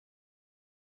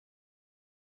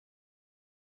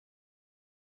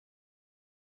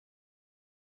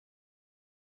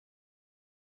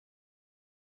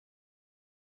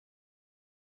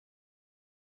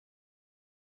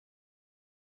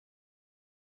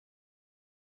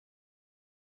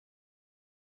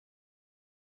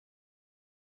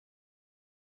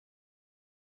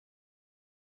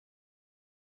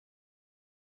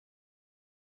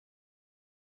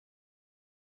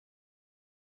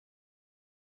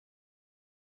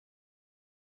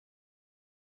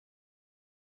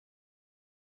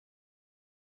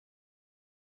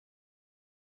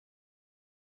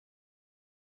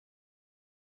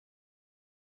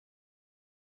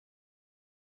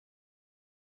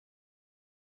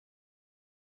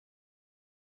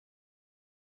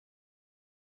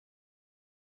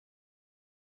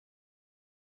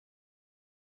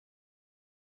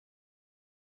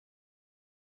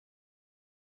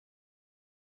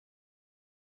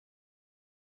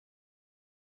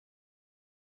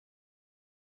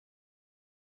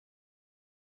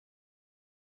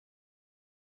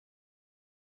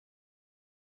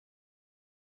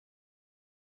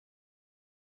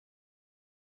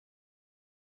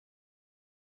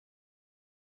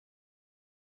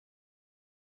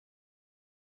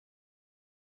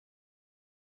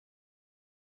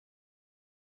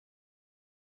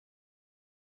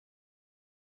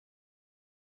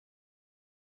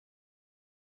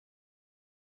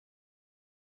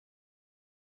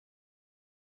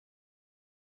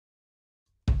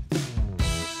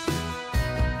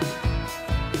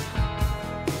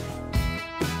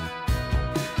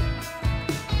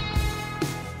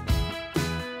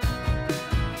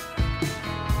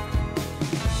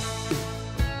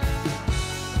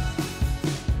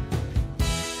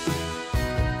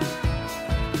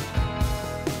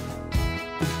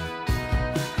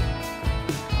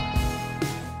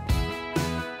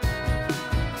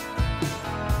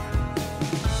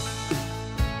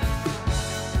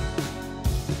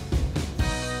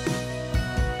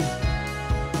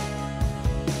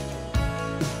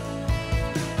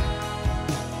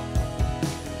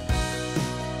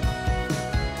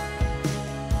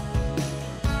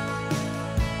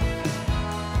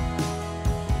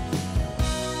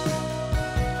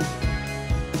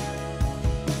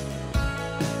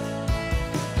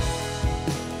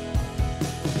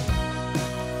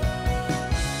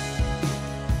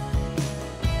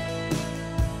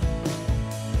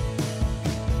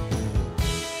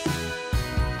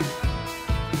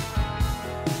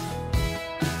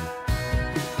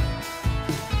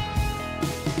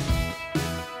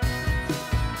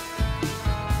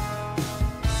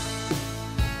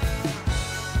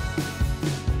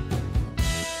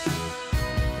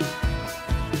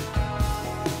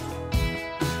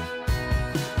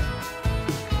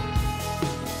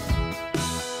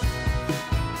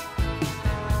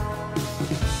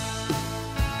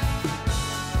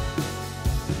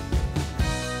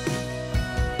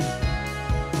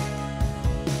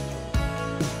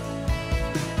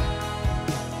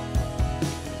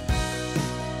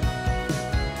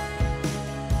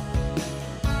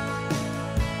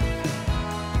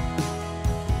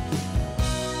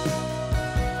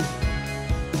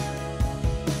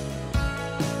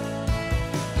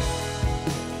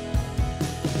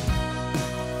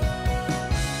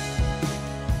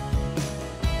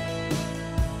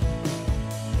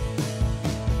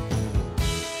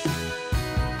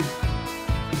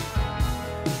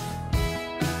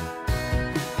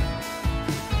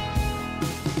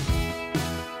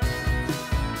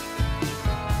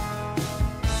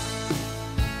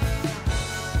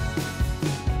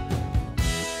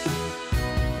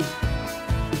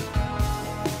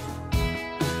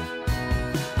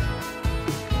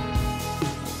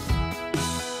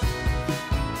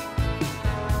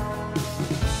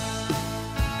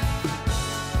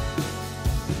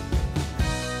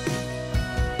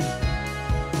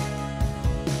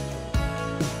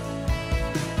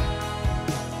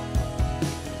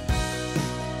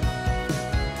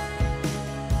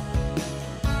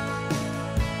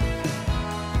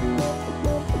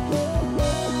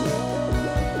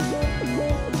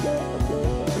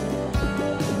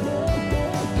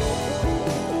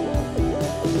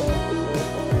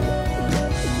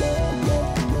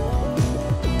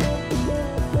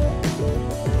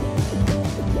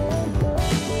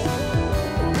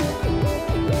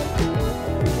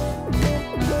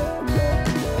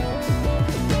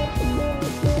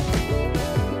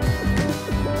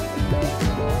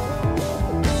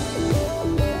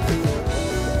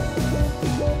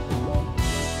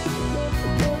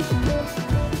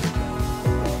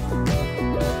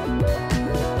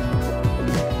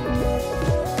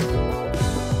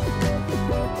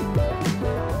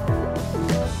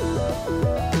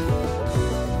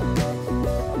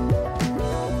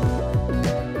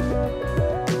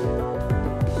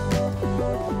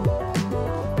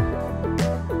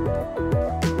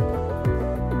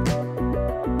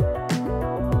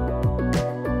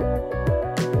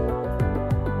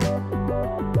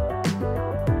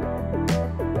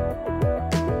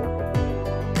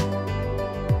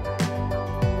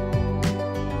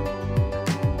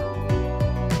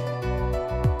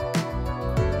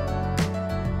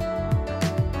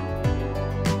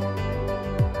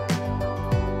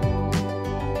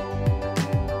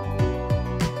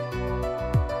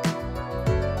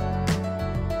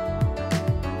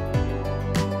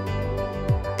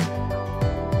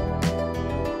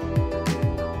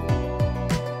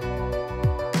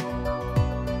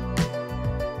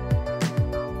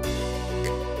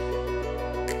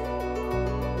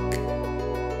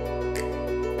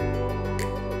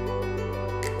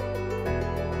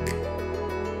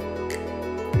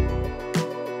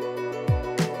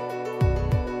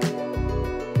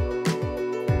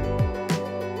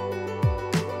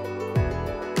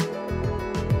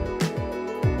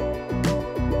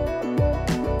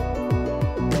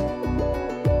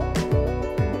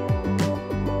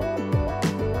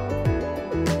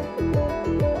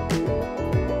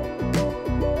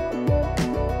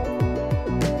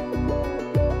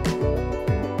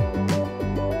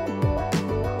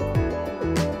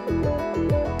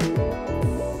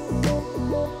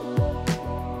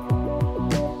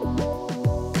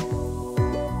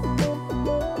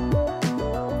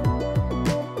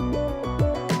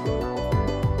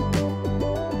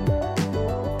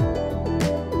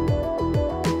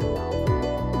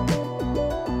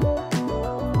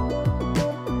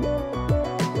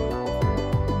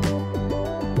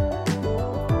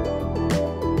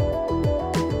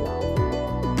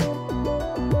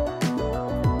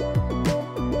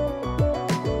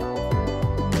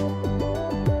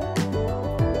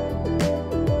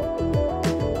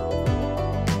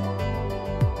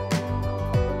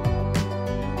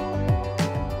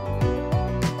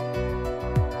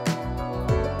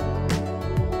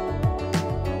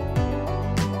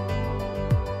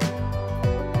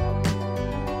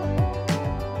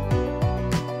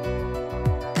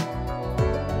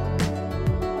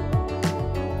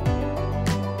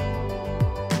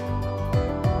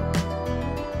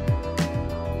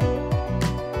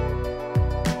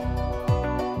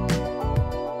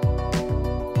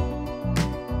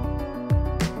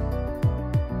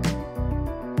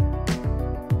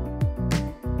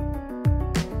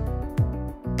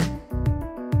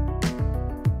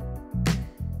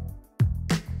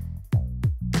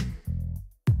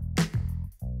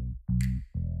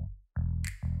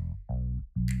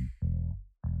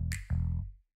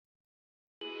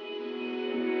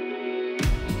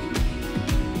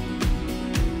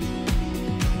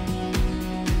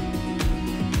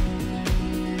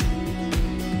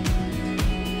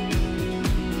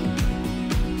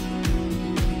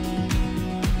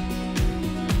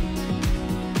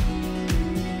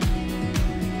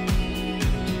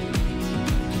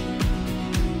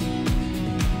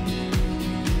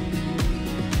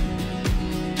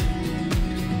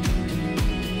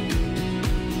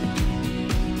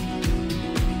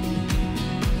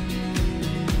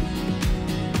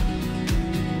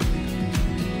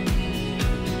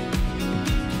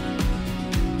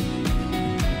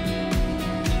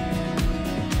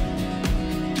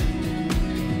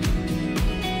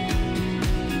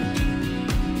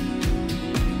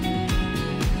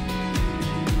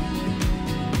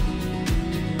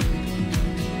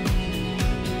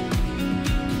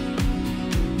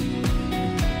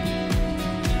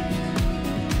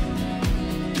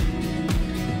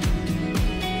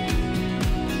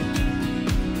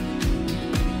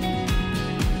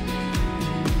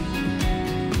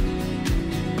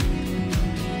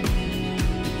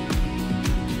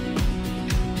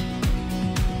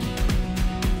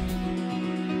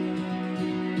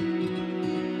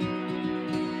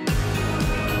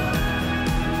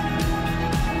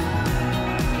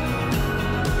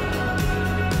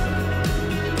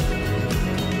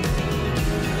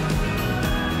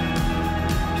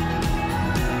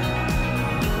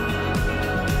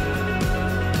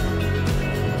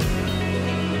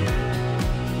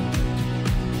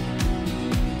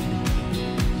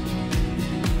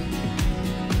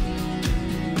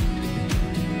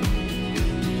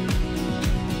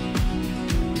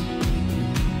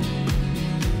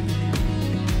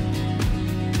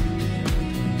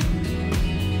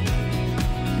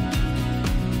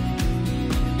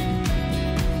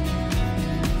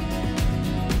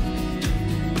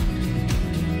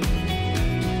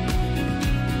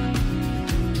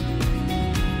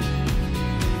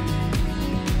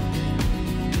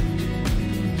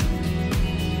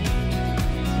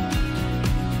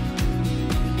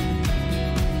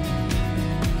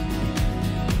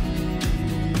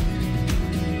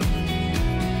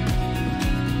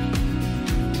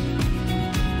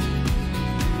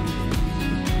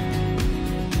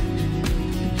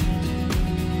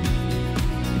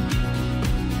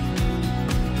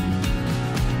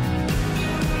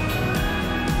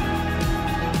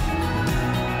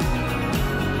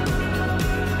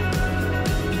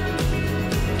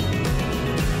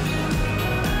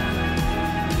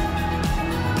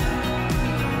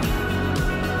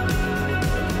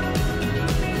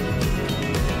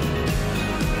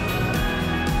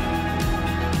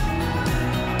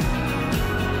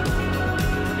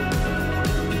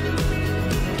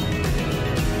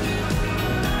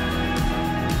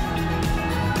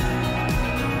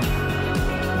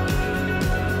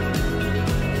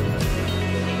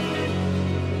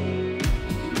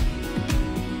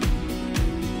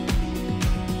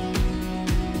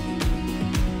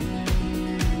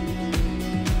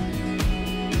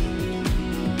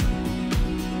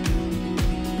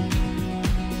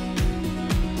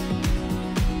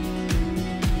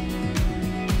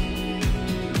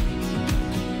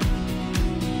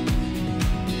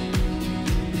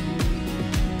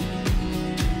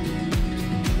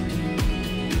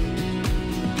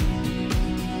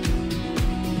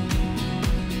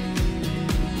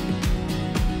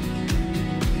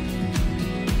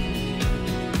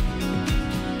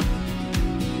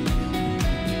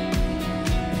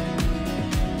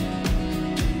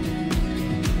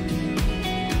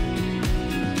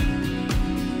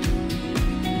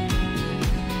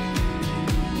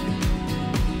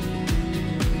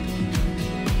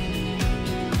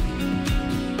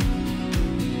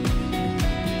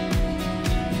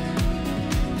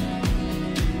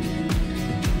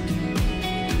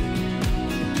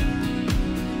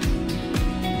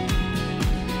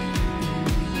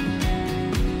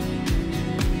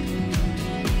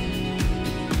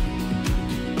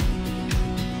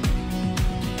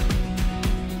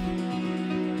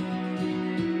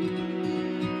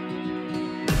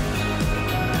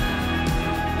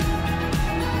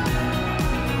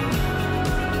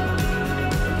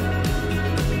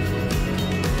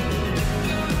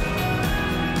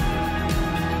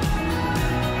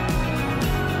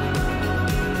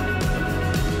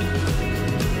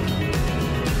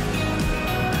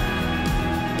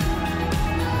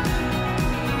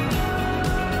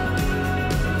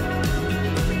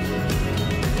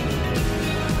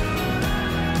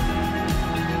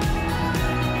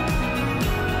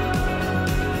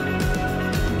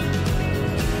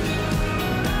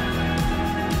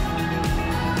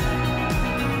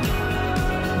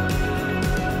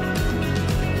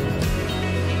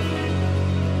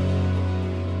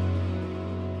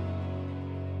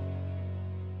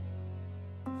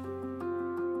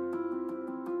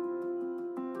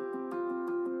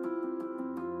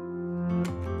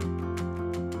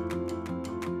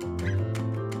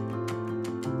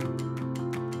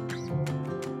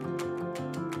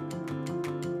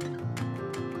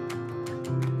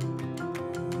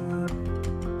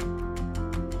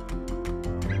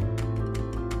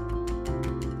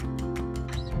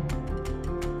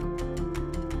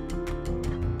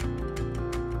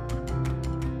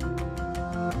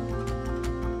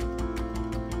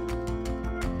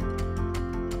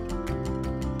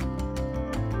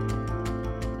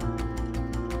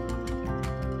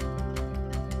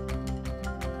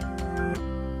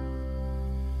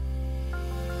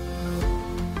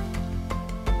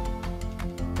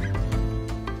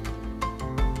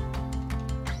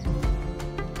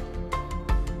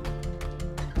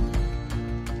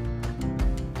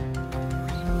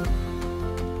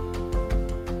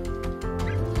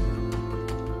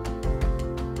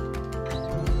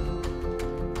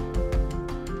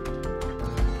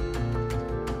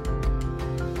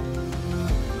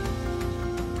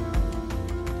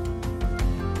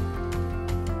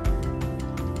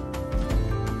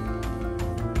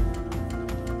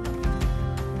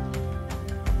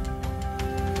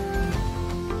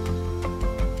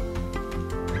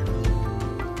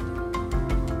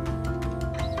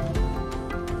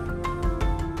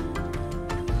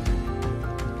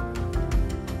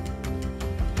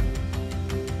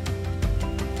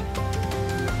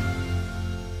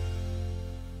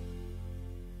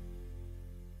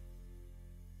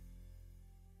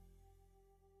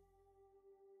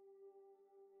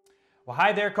Well,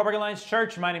 hi there, Cobourg Alliance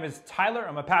Church. My name is Tyler.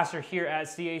 I'm a pastor here at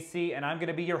CAC, and I'm going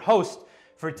to be your host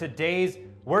for today's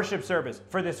worship service,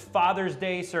 for this Father's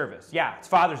Day service. Yeah, it's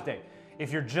Father's Day.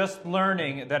 If you're just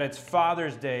learning that it's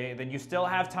Father's Day, then you still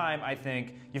have time, I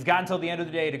think. You've got until the end of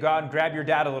the day to go out and grab your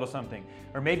dad a little something.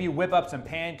 Or maybe you whip up some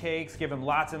pancakes, give him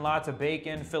lots and lots of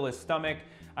bacon, fill his stomach.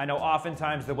 I know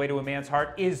oftentimes the way to a man's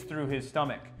heart is through his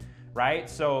stomach, right?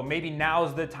 So maybe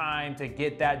now's the time to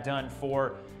get that done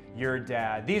for your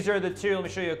dad. These are the two. Let me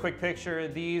show you a quick picture.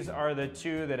 These are the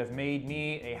two that have made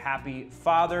me a happy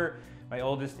father. My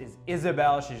oldest is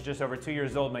Isabel. She's just over 2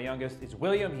 years old. My youngest is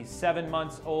William. He's 7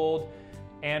 months old.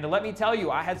 And let me tell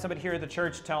you, I had somebody here at the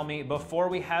church tell me before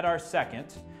we had our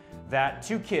second that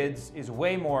 2 kids is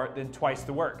way more than twice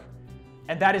the work.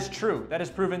 And that is true. That has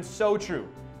proven so true.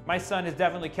 My son has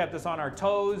definitely kept us on our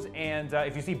toes. And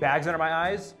if you see bags under my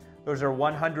eyes, those are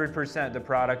 100% the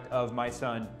product of my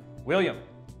son, William.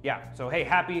 Yeah, so hey,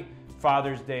 happy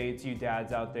Father's Day to you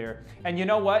dads out there. And you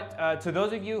know what? To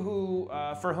those of you who,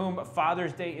 for whom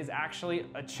Father's Day is actually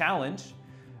a challenge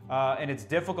and it's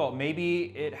difficult,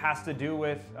 maybe it has to do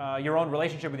with your own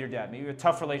relationship with your dad, maybe a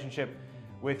tough relationship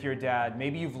with your dad,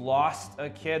 maybe you've lost a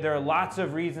kid. There are lots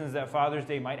of reasons that Father's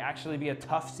Day might actually be a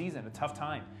tough season, a tough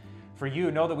time for you.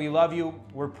 Know that we love you.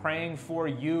 We're praying for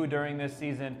you during this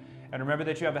season. And remember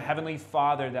that you have a Heavenly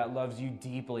Father that loves you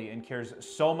deeply and cares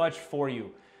so much for you.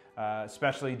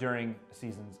 Especially during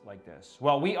seasons like this.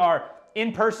 Well, we are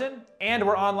in person and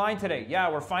we're online today.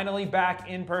 Yeah, we're finally back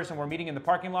in person. We're meeting in the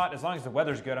parking lot. As long as the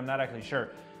weather's good, I'm not actually sure.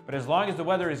 But as long as the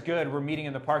weather is good, we're meeting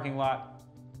in the parking lot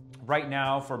right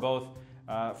now for both,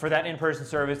 for that in-person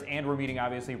service, and we're meeting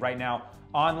obviously right now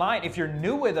online. If you're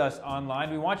new with us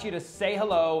online, we want you to say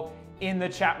hello in the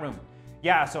chat room.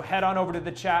 Yeah, so head on over to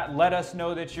the chat. Let us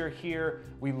know that you're here.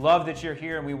 We love that you're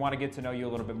here and we want to get to know you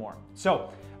a little bit more. So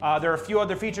there are a few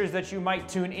other features that you might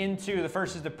tune into. The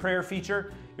first is the prayer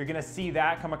feature. You're going to see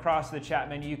that come across the chat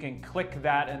menu. You can click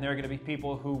that and there are going to be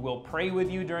people who will pray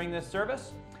with you during this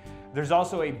service. There's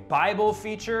also a Bible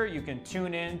feature. You can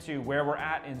tune in to where we're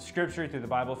at in Scripture through the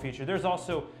Bible feature. There's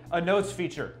also a notes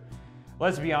feature.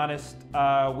 Let's be honest,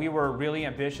 we were really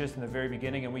ambitious in the very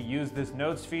beginning and we used this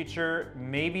notes feature.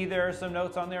 Maybe there are some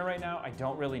notes on there right now. I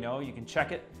don't really know. You can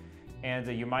check it and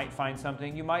you might find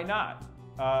something, you might not.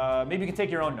 Maybe you can take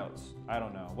your own notes. I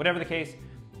don't know. Whatever the case,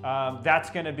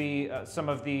 that's going to be some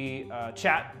of the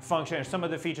chat function or some of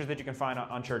the features that you can find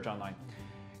on Church Online.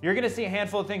 You're going to see a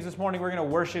handful of things this morning. We're going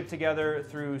to worship together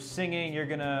through singing. You're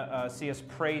going to see us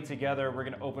pray together. We're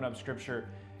going to open up Scripture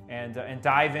and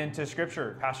dive into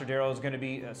Scripture. Pastor Darryl is going to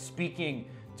be speaking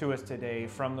to us today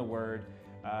from the Word.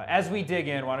 As we dig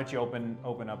in, why don't you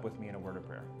open up with me in a word of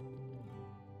prayer.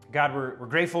 God, we're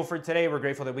grateful for today. We're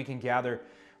grateful that we can gather.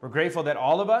 We're grateful that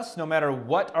all of us, no matter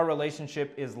what our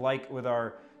relationship is like with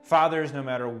our fathers, no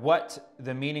matter what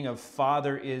the meaning of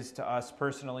father is to us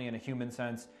personally in a human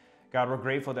sense, God, we're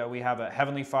grateful that we have a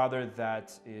Heavenly Father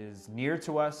that is near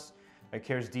to us, that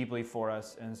cares deeply for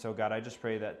us. And so, God, I just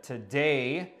pray that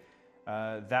today,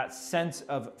 that sense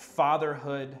of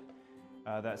fatherhood,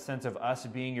 that sense of us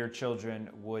being your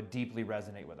children would deeply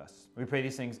resonate with us. We pray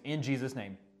these things in Jesus'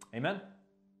 name. Amen.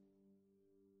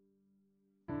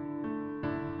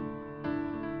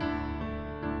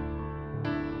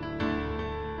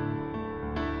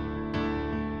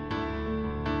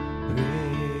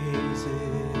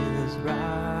 Praises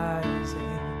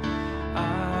rising,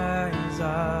 eyes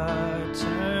are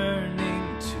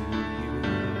turning to you.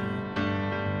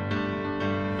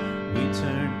 We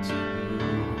turn to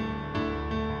you.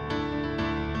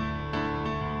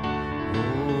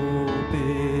 Hope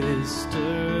is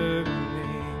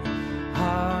stirring,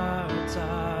 hearts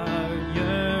are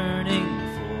yearning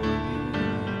for you.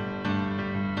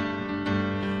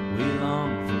 We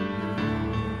long for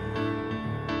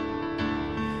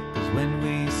when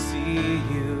we see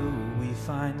you, we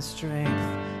find strength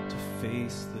to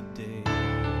face the day.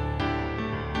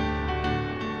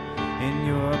 In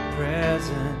your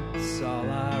presence, all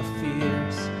our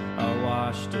fears are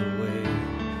washed away,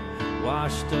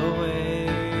 washed away.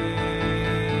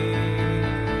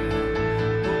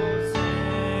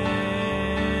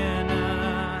 Hosanna,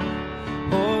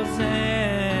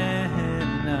 Hosanna,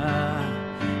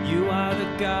 you are the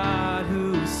God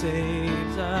who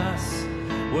saves us,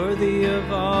 worthy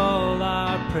of all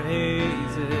our praises.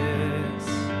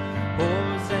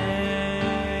 Hosanna,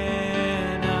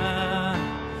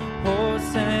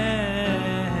 Hosanna,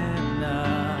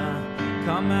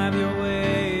 come have your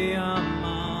way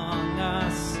among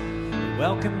us. We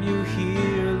welcome you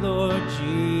here, Lord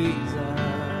Jesus.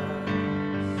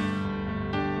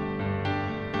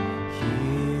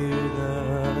 Hear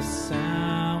the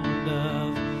sound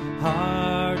of heart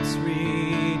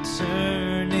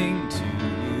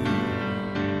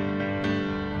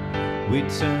we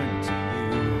turn to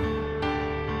you.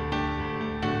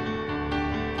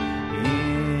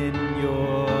 In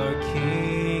your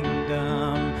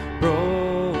kingdom,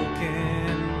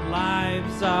 broken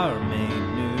lives are made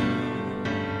new.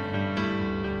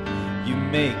 You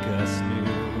make us new.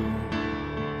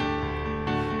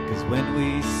 'Cause when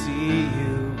we see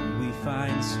you, we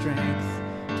find strength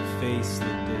to face the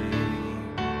day.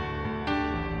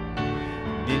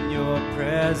 And in your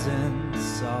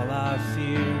presence, all our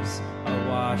fears are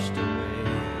washed away,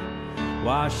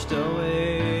 washed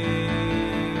away.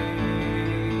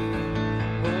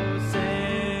 Hosanna,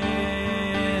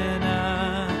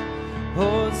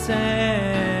 Hosanna,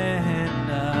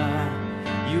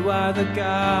 you are the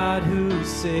God who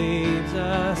saves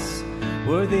us,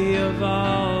 worthy of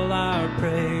all our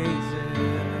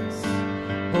praises.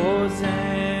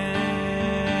 Hosanna,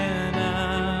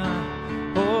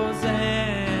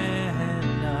 Hosanna,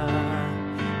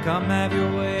 come have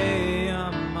your way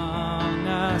among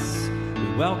us.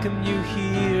 We welcome you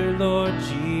here, Lord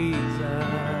Jesus.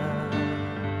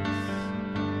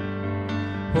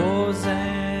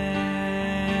 Hosanna,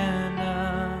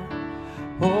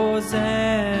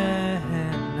 Hosanna,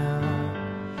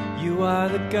 you are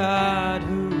the God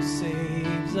who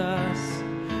saves us,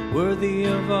 worthy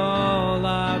of all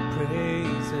our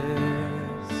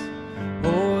praises.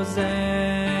 Hosanna,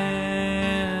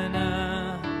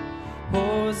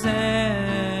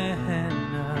 Hosanna,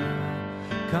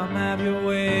 come have your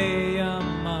way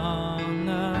among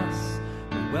us.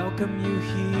 We welcome you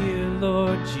here,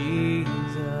 Lord Jesus.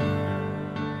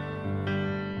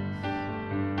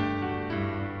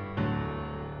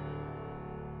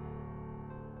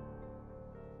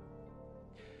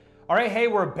 All right, hey,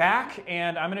 we're back,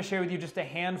 and I'm going to share with you just a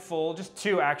handful, just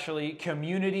two actually,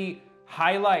 community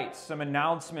highlights, some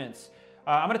announcements.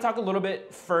 I'm going to talk a little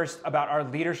bit first about our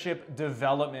leadership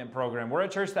development program. We're a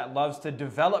church that loves to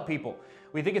develop people.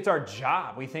 We think it's our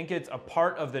job. We think it's a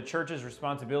part of the church's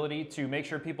responsibility to make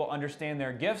sure people understand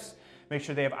their gifts, make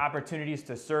sure they have opportunities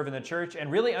to serve in the church, and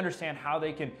really understand how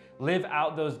they can live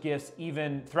out those gifts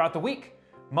even throughout the week.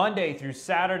 Monday through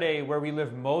Saturday, where we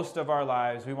live most of our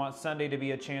lives. We want Sunday to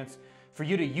be a chance for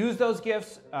you to use those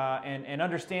gifts and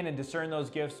understand and discern those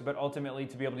gifts, but ultimately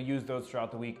to be able to use those throughout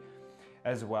the week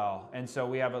as well. And so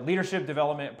we have a leadership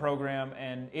development program,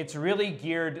 and it's really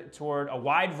geared toward a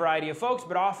wide variety of folks,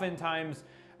 but oftentimes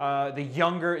the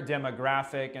younger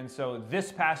demographic. And so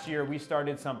this past year, we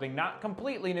started something not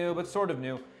completely new, but sort of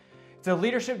new. It's a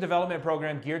leadership development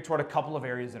program geared toward a couple of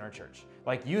areas in our church,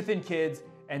 like youth and kids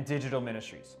and digital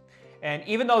ministries. And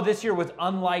even though this year was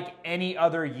unlike any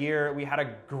other year, we had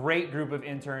a great group of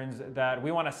interns that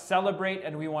we want to celebrate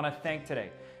and we want to thank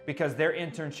today because their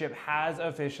internship has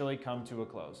officially come to a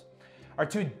close. Our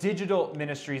two digital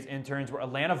ministries interns were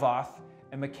Alana Voth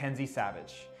and Mackenzie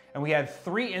Savage. And we had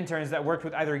 3 interns that worked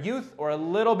with either youth or a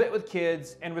little bit with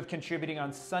kids and with contributing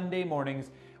on Sunday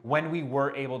mornings when we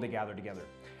were able to gather together.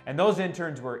 And those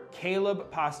interns were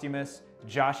Caleb Posthumus,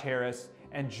 Josh Harris,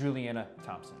 and Juliana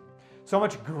Thompson. So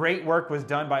much great work was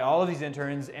done by all of these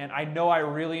interns, and I know I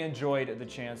really enjoyed the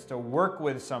chance to work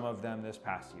with some of them this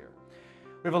past year.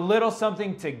 We have a little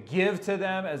something to give to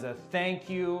them as a thank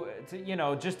you,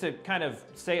 just to kind of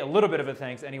say a little bit of a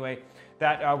thanks anyway,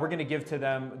 that we're going to give to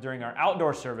them during our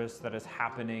outdoor service that is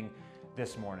happening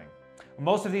this morning.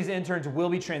 Most of these interns will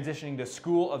be transitioning to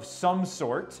school of some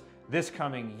sort this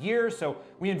coming year, so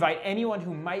we invite anyone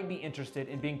who might be interested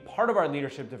in being part of our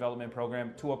leadership development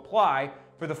program to apply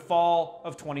for the fall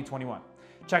of 2021.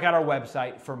 Check out our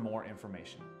website for more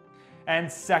information. And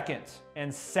second,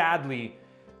 and sadly,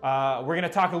 we're going to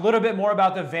talk a little bit more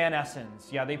about the Van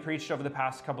Essens. Yeah, they preached over the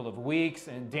past couple of weeks,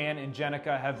 and Dan and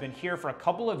Jenica have been here for a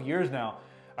couple of years now,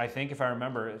 I think, if I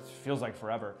remember. It feels like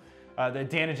forever.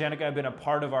 Dan and Jenica have been a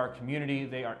part of our community.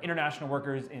 They are international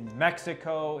workers in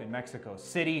Mexico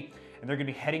City, and they're going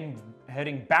to be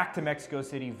heading back to Mexico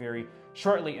City very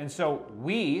shortly. And so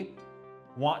we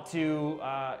want to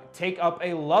take up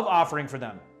a love offering for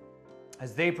them.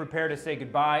 As they prepare to say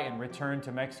goodbye and return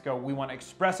to Mexico, we want to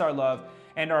express our love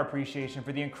and our appreciation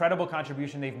for the incredible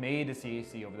contribution they've made to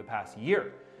CAC over the past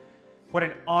year. What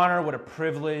an honor, what a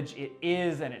privilege it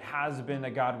is, and it has been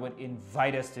that God would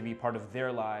invite us to be part of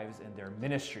their lives and their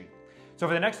ministry. So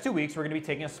for the next 2 weeks, we're going to be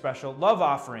taking a special love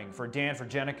offering for Dan, for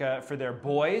Jenica, for their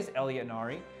boys, Elliot and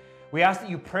Ari. We ask that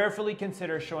you prayerfully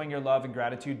consider showing your love and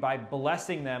gratitude by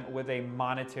blessing them with a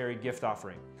monetary gift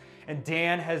offering. And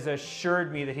Dan has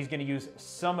assured me that he's going to use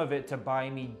some of it to buy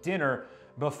me dinner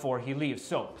before he leaves.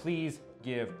 So please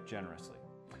give generously.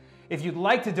 If you'd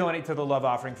like to donate to the love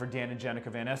offering for Dan and Jenica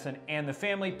Van Essen and the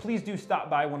family, please do so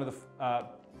by one of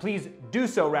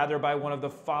the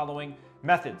following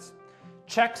methods.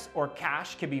 Checks or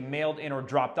cash can be mailed in or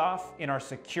dropped off in our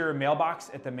secure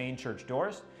mailbox at the main church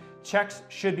doors. Checks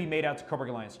should be made out to Cobourg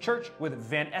Alliance Church with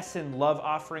Van Essen Love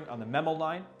Offering on the memo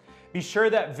line. Be sure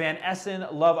that Van Essen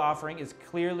Love Offering is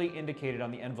clearly indicated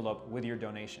on the envelope with your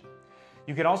donation.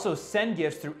 You can also send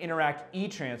gifts through Interact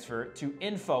e-transfer to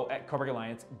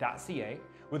info@cobourgalliance.ca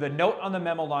with a note on the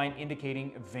memo line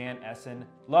indicating Van Essen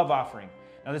Love Offering.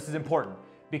 Now this is important.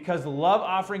 Because love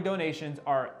offering donations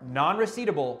are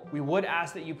non-receivable, we would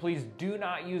ask that you please do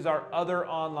not use our other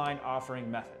online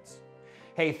offering methods.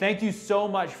 Hey, thank you so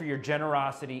much for your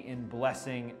generosity in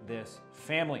blessing this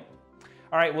family.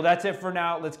 All right, well, that's it for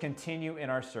now. Let's continue in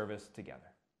our service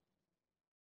together.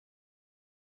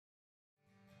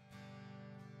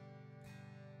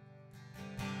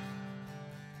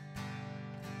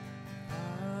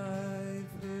 I've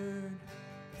heard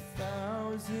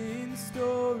 1,000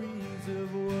 stories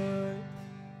of what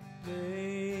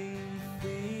they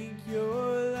think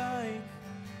you're like,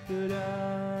 but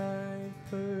I've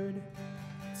heard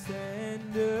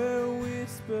tender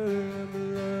whisper of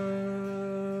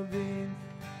love in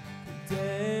the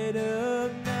dead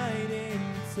of night, and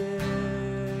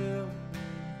tell me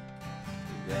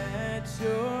that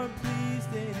you're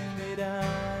pleased and that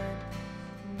I'm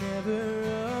never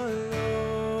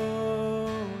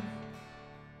alone.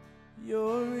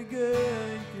 You're a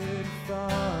good, good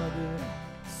Father.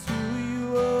 It's who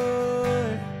you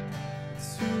are.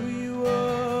 It's who you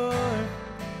are.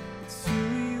 It's who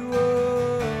you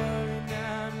are. And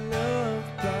I'm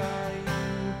loved by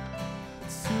you.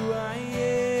 It's who I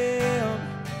am.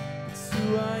 It's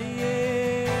who I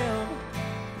am.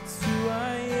 It's who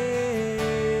I am.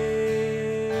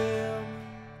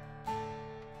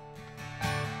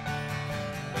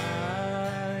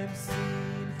 I've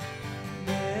seen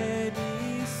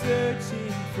many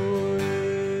searching for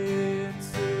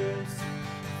answers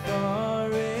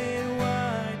far and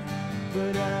wide,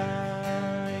 but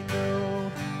I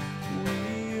know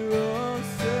we're all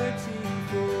searching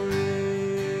for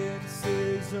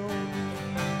answers only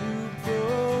you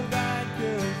provide,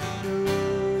 'cause you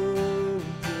know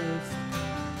just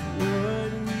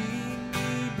what we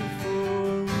need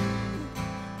before we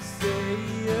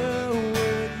say a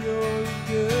word. You're a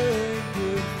good,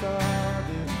 good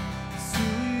Father. It's who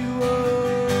you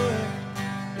are.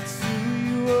 It's who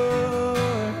you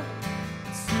are.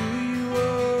 It's who you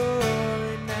are.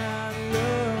 And I'm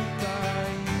loved by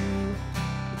you.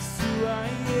 It's who I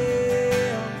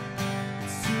am.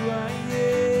 It's who I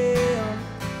am.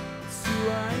 It's who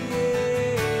I am.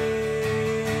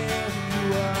 You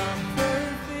are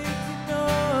perfect in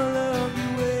all of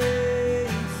your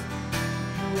ways.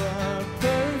 You are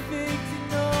perfect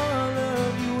in all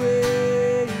of your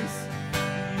ways.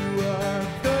 You are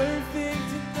perfect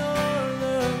in all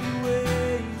of your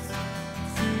ways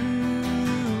to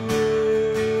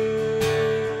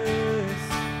us.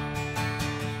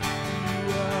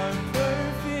 You are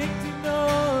perfect in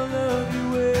all of your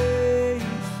ways.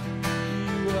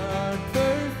 You are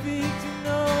perfect in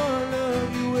all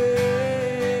of your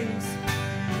ways.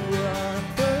 You are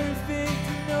perfect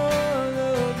in all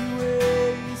of your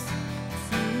ways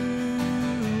to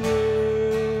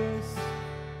us.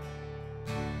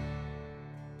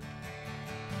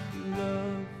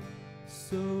 Love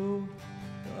so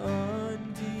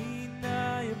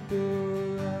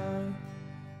undeniable,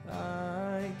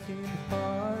 I can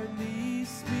hardly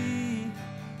speak.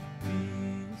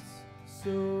 Peace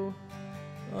so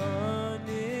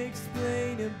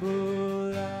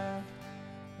unexplainable,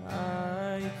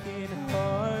 I can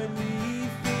hardly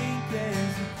think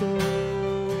as you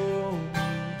call me.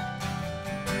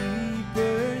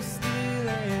 Deeper still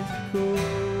as you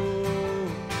call me.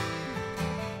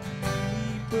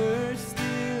 Deeper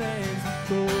still as you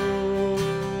call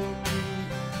me.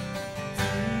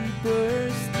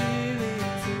 Deeper still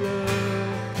into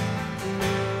love.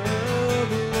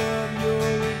 Love, love,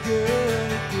 you're a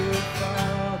good, good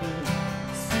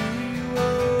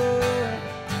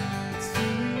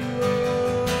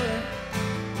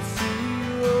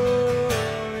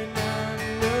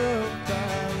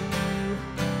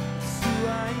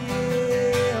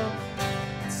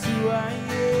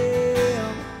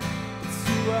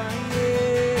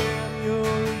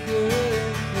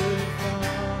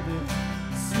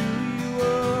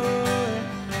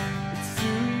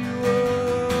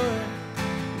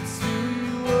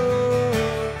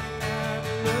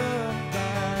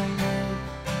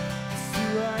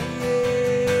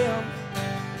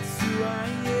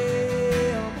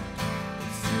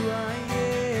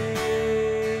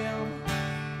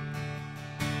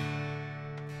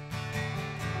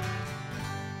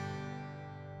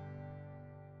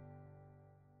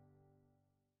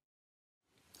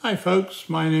Hi folks,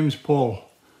 my name's Paul.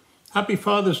 Happy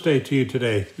Father's Day to you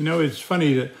today. You know, it's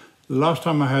funny that the last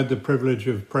time I had the privilege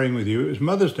of praying with you, it was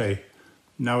Mother's Day.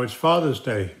 Now it's Father's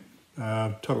Day.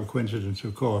 Total coincidence,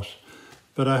 of course.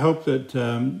 But I hope that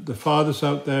the fathers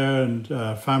out there and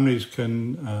families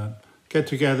can get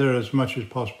together as much as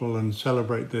possible and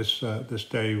celebrate this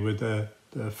day with the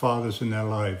fathers in their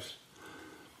lives.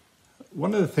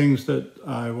 One of the things that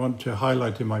I want to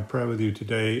highlight in my prayer with you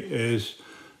today is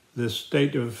the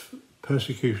state of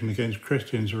persecution against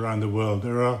Christians around the world.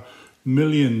 There are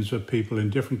millions of people in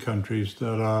different countries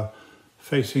that are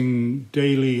facing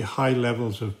daily high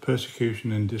levels of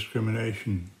persecution and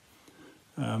discrimination.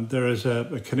 There is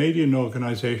a Canadian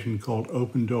organization called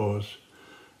Open Doors,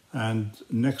 and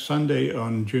next Sunday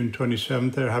on June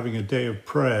 27th, they're having a day of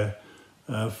prayer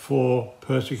for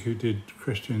persecuted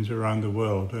Christians around the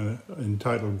world,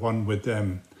 entitled One With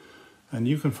Them. And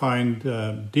you can find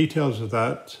details of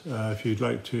that, if you'd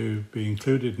like to be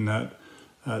included in that,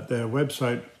 at their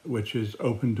website, which is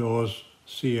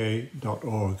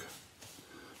opendoorsca.org.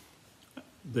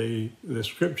 The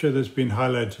scripture that's been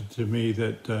highlighted to me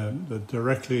that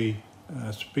directly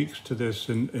speaks to this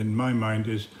in my mind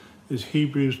is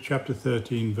Hebrews chapter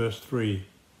 13, verse 3.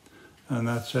 And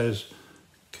that says,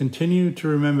 "Continue to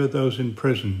remember those in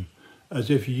prison, as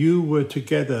if you were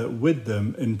together with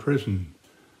them in prison,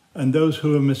 and those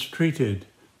who are mistreated,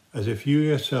 as if you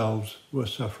yourselves were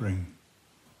suffering."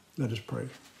 Let us pray.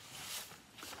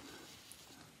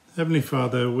 Heavenly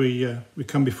Father, we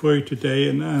come before you today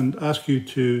and ask you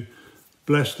to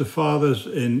bless the fathers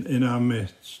in our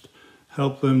midst.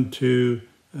 Help them to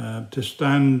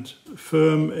stand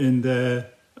firm in their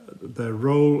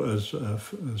role as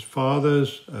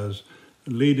fathers, as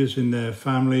leaders in their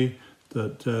family,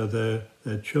 that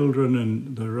their children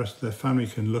and the rest of their family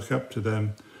can look up to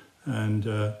them. And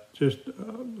I just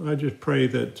pray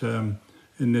that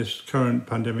in this current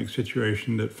pandemic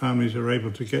situation, that families are able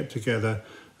to get together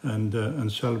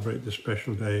and celebrate this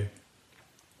special day.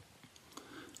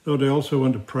 Lord, I also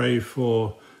want to pray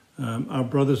for our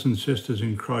brothers and sisters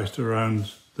in Christ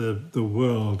around the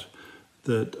world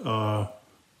that are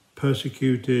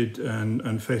persecuted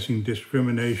and facing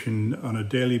discrimination on a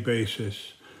daily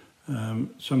basis.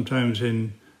 Sometimes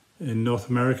in North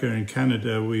America and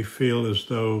Canada, we feel as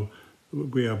though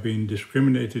we are being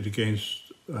discriminated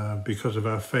against because of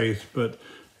our faith, but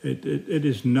it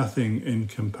is nothing in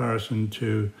comparison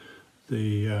to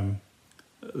the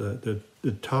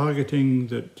targeting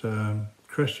that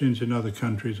Christians in other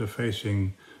countries are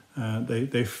facing.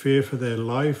 They fear for their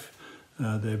life.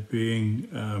 They're being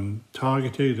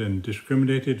targeted and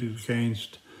discriminated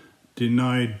against,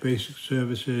 denied basic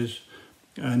services,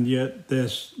 and yet their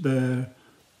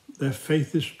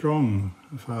faith is strong,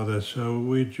 Father. So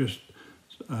we're just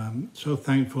so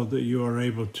thankful that you are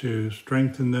able to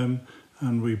strengthen them.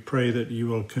 And we pray that you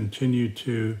will continue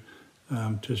to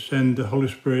send the Holy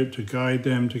Spirit to guide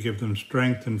them, to give them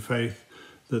strength and faith,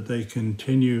 that they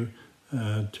continue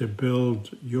to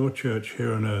build your church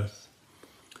here on earth.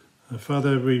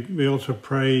 Father, we also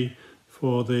pray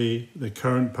for the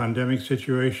current pandemic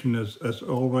situation, as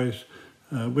always,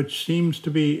 which seems to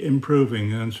be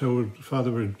improving. And so,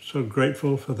 Father, we're so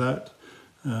grateful for that.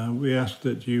 We ask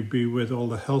that you be with all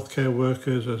the healthcare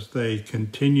workers as they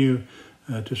continue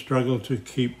to struggle to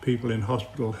keep people in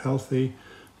hospital healthy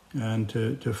and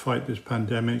to fight this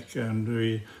pandemic. And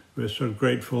we're so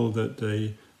grateful that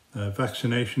the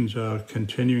vaccinations are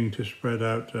continuing to spread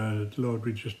out. Lord,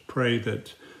 we just pray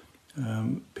that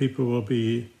people will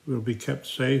be kept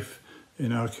safe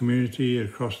in our community,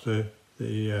 across the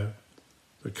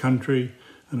country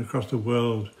and across the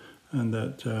world, and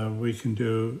that we can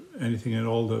do anything and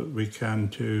all that we can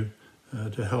to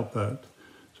help that.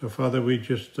 So, Father, we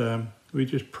just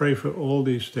pray for all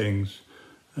these things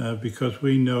because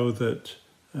we know that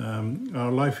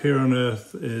our life here on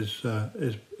earth is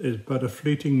but a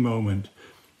fleeting moment,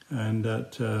 and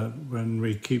that when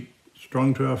we keep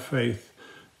strong to our faith,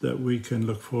 that we can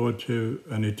look forward to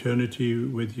an eternity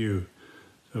with you.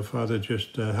 So, Father,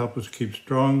 just help us keep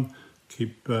strong,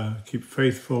 keep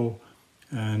faithful,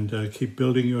 and keep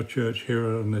building your church here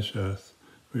on this earth.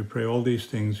 We pray all these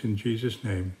things in Jesus'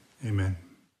 name. Amen.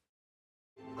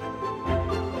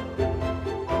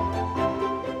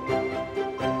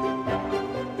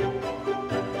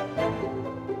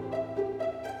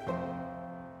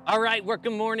 All right, well,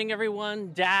 good morning,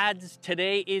 everyone. Dads,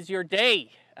 today is your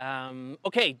day.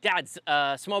 Okay, dads,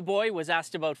 small boy was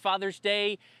asked about Father's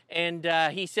Day, and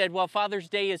he said, well, Father's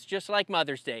Day is just like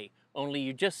Mother's Day, only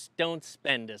you just don't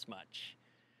spend as much.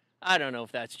 I don't know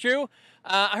if that's true.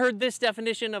 I heard this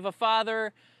definition of a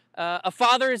father. A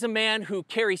father is a man who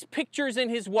carries pictures in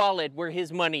his wallet where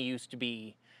his money used to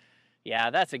be.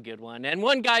 Yeah, that's a good one. And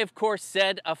one guy, of course,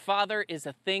 said, a father is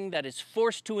a thing that is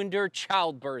forced to endure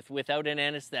childbirth without an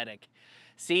anesthetic.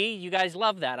 See, you guys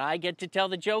love that. I get to tell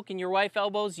the joke and your wife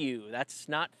elbows you. That's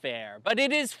not fair. But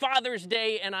it is Father's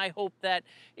Day, and I hope that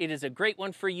it is a great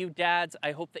one for you dads.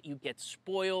 I hope that you get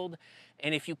spoiled.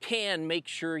 And if you can, make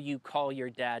sure you call your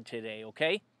dad today,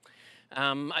 okay?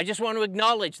 I just want to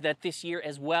acknowledge that this year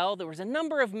as well, there was a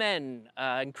number of men,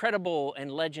 incredible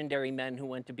and legendary men who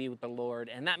went to be with the Lord.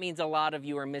 And that means a lot of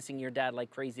you are missing your dad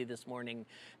like crazy this morning,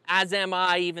 as am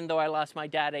I, even though I lost my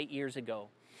dad 8 years ago.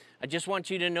 I just want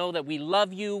you to know that we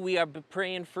love you. We are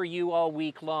praying for you all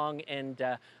week long. And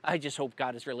I just hope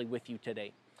God is really with you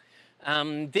today.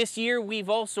 This year, we've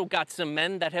also got some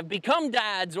men that have become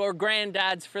dads or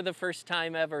granddads for the first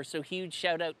time ever. So huge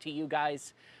shout out to you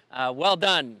guys. Well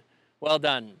done. Well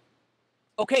done.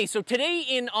 Okay, so today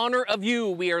in honor of you,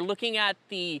 we are looking at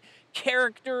the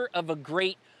character of a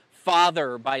great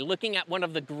father by looking at one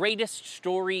of the greatest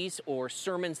stories or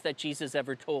sermons that Jesus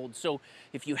ever told. So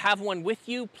if you have one with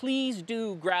you, please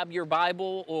do grab your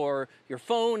Bible or your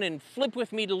phone and flip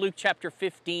with me to Luke chapter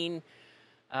 15.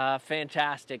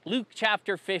 Fantastic. Luke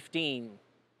chapter 15.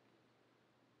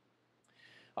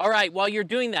 All right, while you're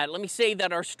doing that, let me say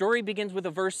that our story begins with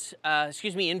a verse,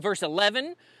 in verse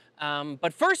 11.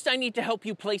 But first, I need to help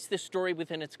you place this story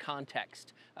within its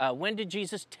context. When did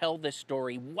Jesus tell this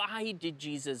story? Why did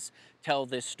Jesus tell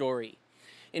this story?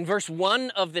 In verse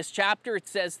 1 of this chapter, it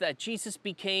says that Jesus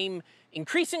became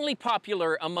increasingly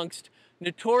popular amongst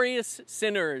notorious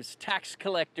sinners, tax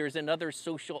collectors, and other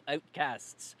social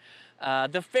outcasts.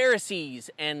 The Pharisees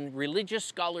and religious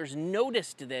scholars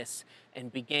noticed this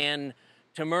and began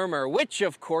to murmur, which,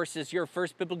 of course, is your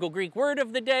first biblical Greek word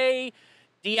of the day,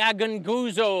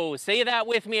 diagonguzo. Say that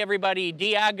with me, everybody.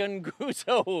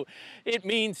 Diagonguzo. It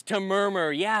means to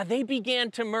murmur. Yeah, they began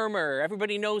to murmur.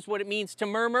 Everybody knows what it means to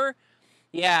murmur?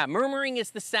 Yeah, murmuring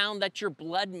is the sound that your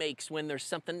blood makes when there's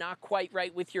something not quite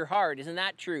right with your heart. Isn't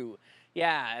that true?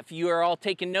 Yeah, if you are all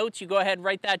taking notes, you go ahead and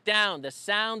write that down. The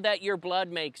sound that your blood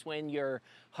makes when your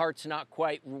heart's not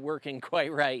quite working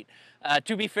quite right.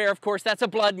 To be fair, of course, that's a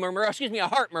blood murmur. Excuse me, a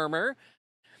heart murmur.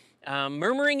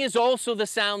 Murmuring is also the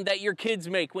sound that your kids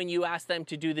make when you ask them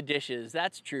to do the dishes.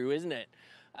 That's true, isn't it?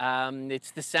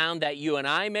 It's the sound that you and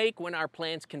I make when our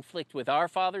plans conflict with our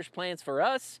Father's plans for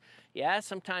us. Yeah,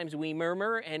 sometimes we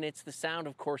murmur, and it's the sound,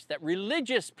 of course, that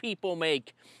religious people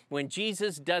make when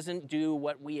Jesus doesn't do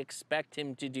what we expect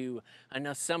him to do. I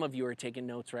know some of you are taking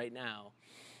notes right now.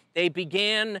 They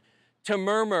began to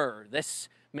murmur. This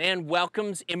man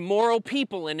welcomes immoral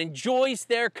people and enjoys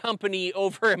their company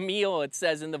over a meal, it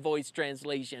says in the Voice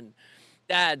translation.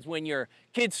 Dads, when your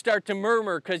kids start to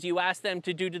murmur because you ask them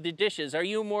to do the dishes, are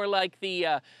you more like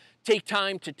the take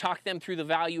time to talk them through the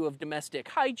value of domestic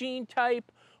hygiene type,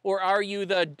 or are you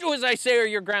the do as I say or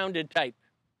you're grounded type?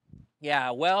 Yeah,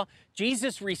 well,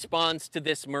 Jesus responds to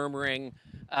this murmuring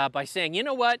by saying, you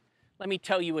know what? Let me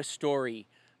tell you a story.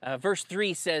 Verse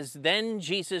 3 says, then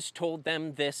Jesus told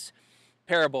them this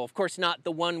parable. Of course, not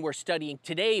the one we're studying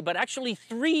today, but actually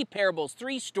 3 parables,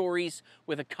 3 stories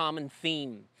with a common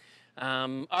theme.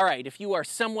 All right, if you are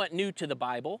somewhat new to the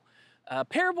Bible, a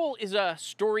parable is a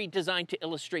story designed to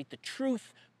illustrate the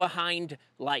truth behind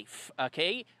life,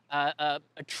 okay? A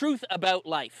truth about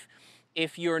life.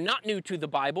 If you're not new to the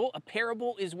Bible, a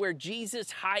parable is where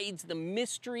Jesus hides the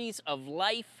mysteries of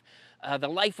life, the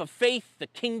life of faith, the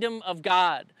kingdom of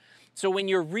God. So when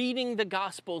you're reading the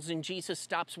Gospels and Jesus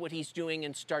stops what he's doing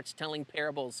and starts telling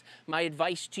parables, my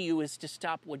advice to you is to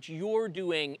stop what you're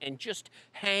doing and just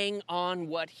hang on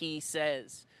what he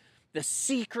says. The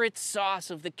secret sauce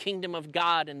of the kingdom of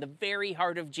God and the very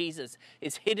heart of Jesus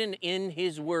is hidden in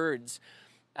his words.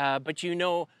 But you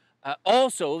know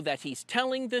also that he's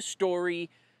telling the story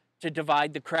to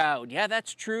divide the crowd. Yeah,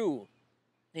 that's true.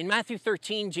 In Matthew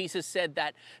 13, Jesus said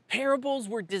that parables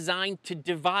were designed to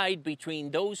divide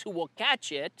between those who will catch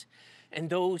it and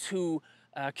those who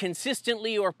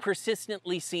consistently or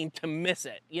persistently seem to miss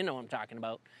it. You know what I'm talking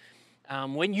about.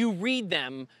 When you read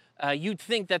them, you'd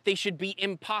think that they should be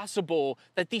impossible,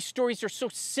 that these stories are so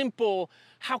simple.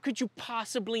 How could you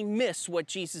possibly miss what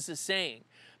Jesus is saying?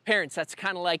 Parents, that's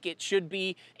kind of like it should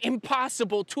be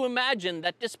impossible to imagine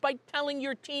that despite telling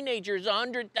your teenagers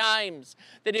 100 times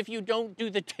that if you don't do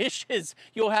the dishes,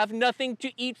 you'll have nothing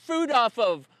to eat food off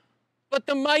of. But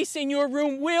the mice in your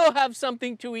room will have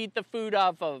something to eat the food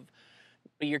off of.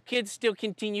 But your kids still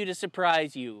continue to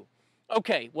surprise you.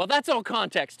 Okay, well, that's all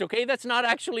context, okay? That's not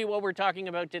actually what we're talking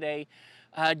about today.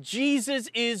 Jesus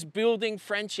is building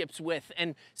friendships with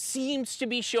and seems to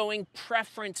be showing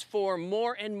preference for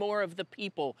more and more of the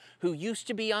people who used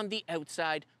to be on the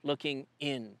outside looking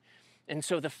in. And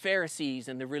so the Pharisees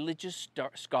and the religious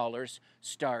scholars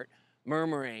start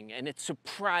murmuring, and it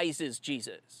surprises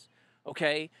Jesus,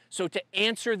 okay? So to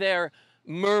answer their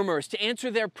murmurs, to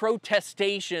answer their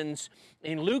protestations,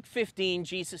 in Luke 15,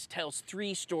 Jesus tells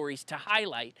 3 stories to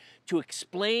highlight, to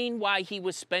explain why he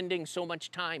was spending so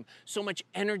much time, so much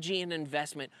energy and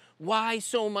investment, why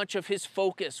so much of his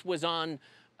focus was on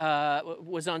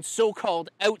so-called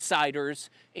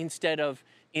outsiders instead of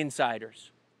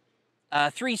insiders.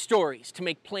 3 stories to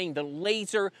make plain the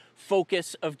laser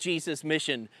focus of Jesus'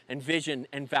 mission and vision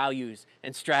and values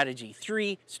and strategy.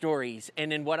 3 stories.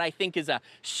 And in what I think is a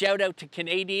shout out to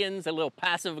Canadians, a little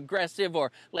passive aggressive,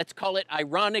 or let's call it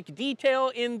ironic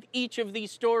detail in each of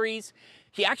these stories,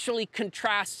 he actually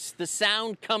contrasts the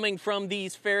sound coming from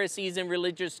these Pharisees and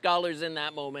religious scholars in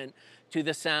that moment to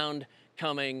the sound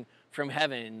coming from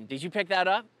heaven. Did you pick that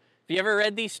up? Have you ever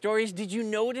read these stories? Did you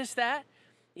notice that?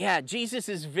 Yeah, Jesus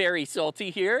is very salty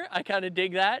here. I kind of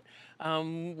dig that.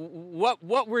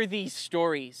 What were these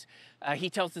stories? He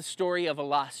tells the story of a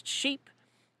lost sheep,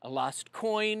 a lost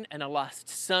coin, and a lost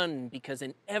son, because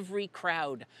in every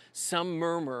crowd, some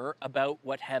murmur about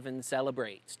what heaven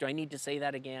celebrates. Do I need to say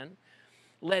that again?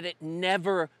 Let it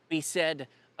never be said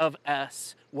of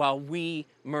us while we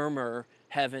murmur,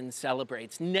 heaven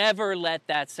celebrates. Never let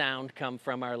that sound come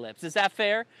from our lips. Is that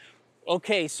fair?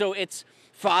 Okay, so it's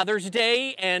Father's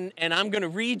Day, and I'm going to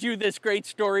read you this great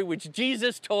story which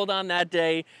Jesus told on that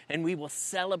day, and we will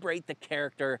celebrate the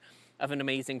character of an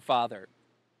amazing father.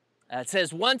 It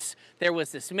says, once there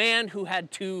was this man who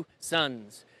had 2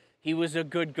 sons. He was a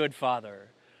good father.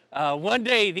 One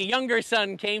day, the younger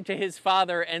son came to his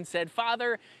father and said,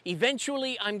 "Father,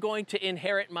 eventually I'm going to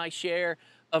inherit my share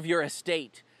of your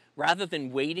estate. Rather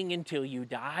than waiting until you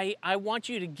die, I want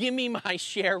you to give me my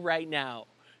share right now."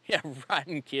 Yeah,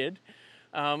 rotten kid.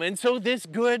 And so this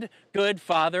good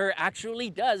father actually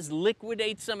does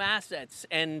liquidate some assets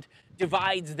and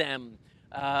divides them.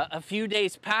 A few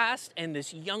days passed, and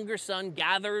this younger son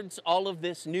gathers all of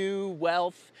this new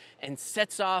wealth and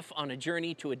sets off on a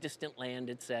journey to a distant land,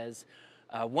 it says.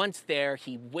 Once there,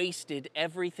 he wasted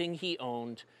everything he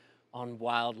owned on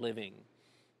wild living.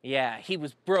 Yeah, he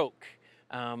was broke.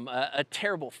 A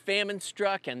terrible famine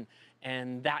struck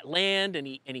and that land, and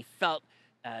he felt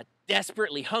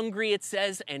desperately hungry, it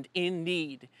says, and in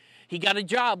need. He got a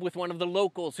job with one of the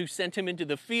locals who sent him into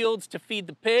the fields to feed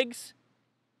the pigs,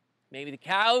 maybe the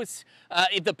cows.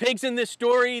 The pigs in this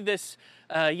story, this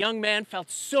young man felt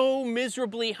so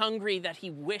miserably hungry that he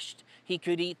wished he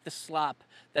could eat the slop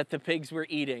that the pigs were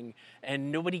eating,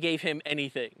 and nobody gave him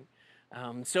anything.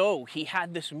 So he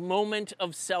had this moment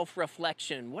of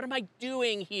self-reflection. What am I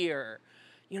doing here?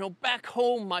 You know, back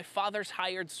home, my father's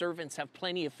hired servants have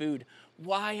plenty of food.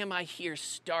 Why am I here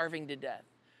starving to death?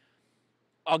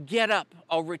 I'll get up,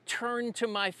 I'll return to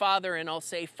my father, and I'll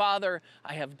say, "Father,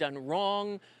 I have done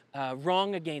wrong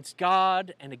against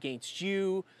God and against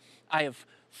you. I have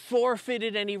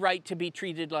forfeited any right to be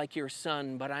treated like your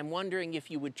son, but I'm wondering if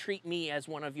you would treat me as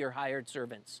one of your hired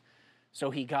servants."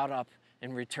 So he got up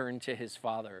and returned to his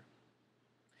father.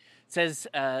 It says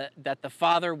that the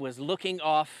father was looking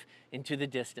off into the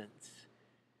distance,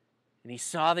 and he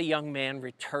saw the young man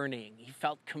returning. He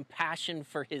felt compassion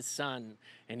for his son,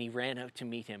 and he ran out to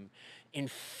meet him,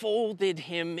 enfolded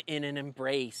him in an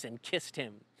embrace, and kissed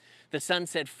him. The son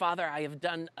said, "Father, I have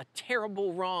done a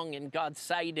terrible wrong in God's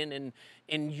sight, and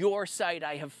in your sight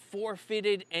I have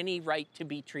forfeited any right to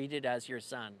be treated as your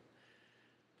son."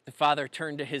 The father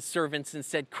turned to his servants and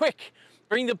said, "Quick,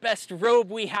 bring the best robe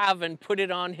we have and put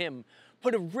it on him.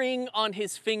 Put a ring on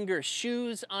his finger,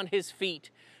 shoes on his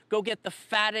feet. Go get the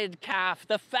fattest calf,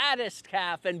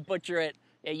 and butcher it."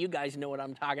 Yeah, you guys know what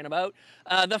I'm talking about.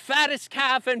 The fattest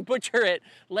calf and butcher it.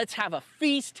 Let's have a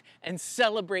feast and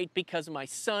celebrate, because my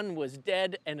son was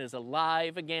dead and is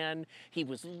alive again. He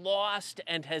was lost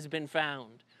and has been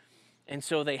found. And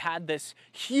so they had this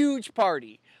huge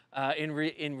party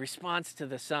in response to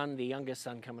the youngest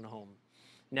son coming home.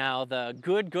 Now, the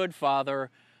good father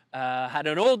had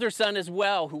an older son as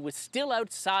well who was still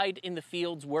outside in the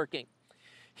fields working.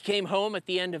 He came home at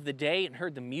the end of the day and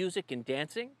heard the music and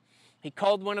dancing. He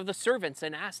called one of the servants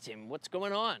and asked him, "What's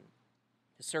going on?"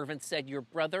 The servant said, "Your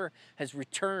brother has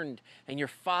returned, and your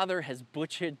father has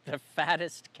butchered the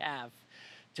fattest calf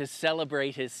to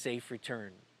celebrate his safe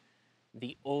return."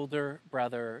 The older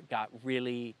brother got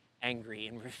really angry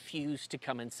and refused to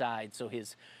come inside. So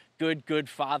his good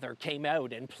father came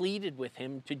out and pleaded with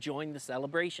him to join the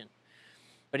celebration.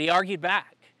 But he argued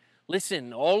back.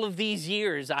 Listen, all of these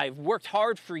years I've worked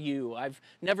hard for you. I've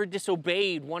never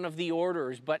disobeyed one of the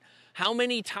orders, but how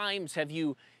many times have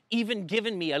you even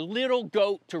given me a little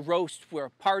goat to roast for a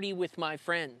party with my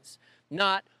friends?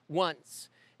 Not once.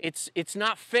 It's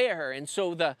not fair. And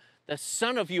so the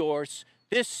son of yours,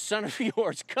 this son of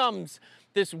yours comes,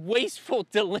 this wasteful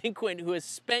delinquent who has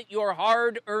spent your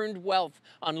hard-earned wealth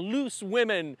on loose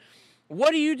women.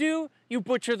 What do? You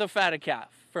butcher the fatted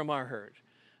calf from our herd.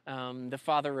 The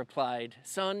father replied,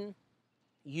 son,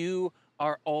 you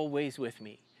are always with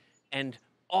me, and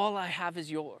all I have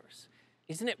is yours.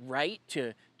 Isn't it right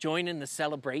to join in the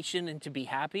celebration and to be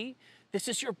happy? This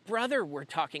is your brother we're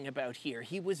talking about here.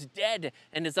 He was dead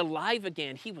and is alive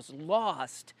again. He was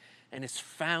lost and is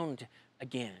found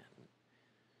again.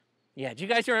 Yeah, do you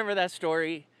guys remember that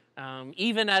story?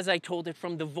 Even as I told it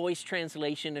from the Voice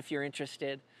translation, if you're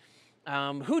interested.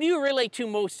 Who do you relate to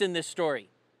most in this story?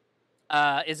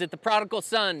 Is it the prodigal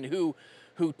son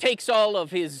who takes all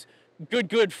of his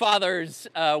good father's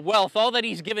wealth, all that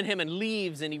he's given him, and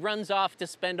leaves, and he runs off to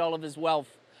spend all of his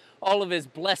wealth, all of his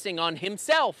blessing on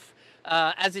himself,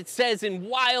 as it says, in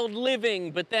wild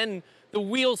living, but then the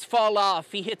wheels fall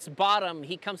off, he hits bottom,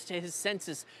 he comes to his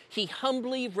senses, he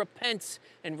humbly repents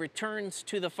and returns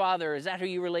to the Father. Is that who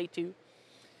you relate to?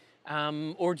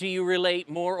 Or do you relate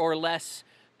more or less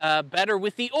better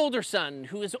with the older son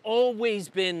who has always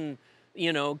been,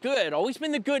 good, always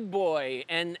been the good boy,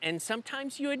 and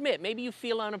sometimes you admit, maybe you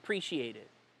feel unappreciated.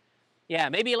 Yeah,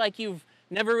 maybe like you've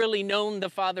never really known the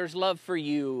Father's love for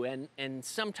you, and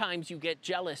sometimes you get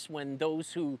jealous when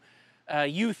those who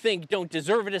you think don't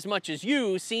deserve it as much as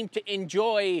you seem to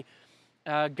enjoy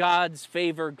God's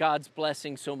favor, God's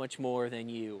blessing so much more than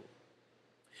you.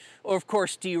 Or, of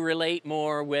course, do you relate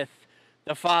more with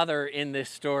the father in this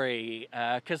story?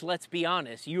 Because let's be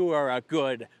honest, you are a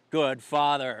good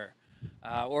father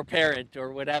or parent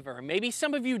or whatever. Maybe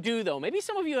some of you do, though. Maybe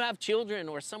some of you have children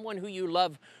or someone who you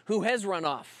love who has run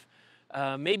off.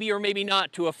 Maybe or maybe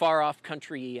not to a far-off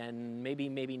country, and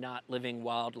maybe not living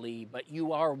wildly, but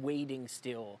you are waiting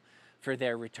still for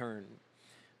their return.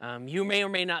 You may or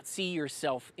may not see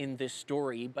yourself in this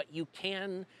story, but you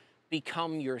can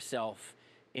become yourself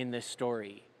in this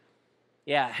story.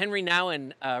 Yeah, Henry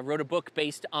Nouwen wrote a book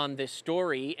based on this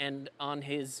story and on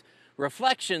his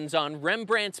reflections on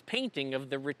Rembrandt's painting of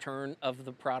the return of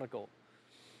the prodigal.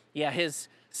 Yeah, his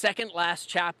second last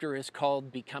chapter is called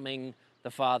Becoming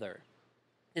the Father.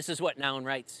 This is what Nouwen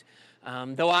writes.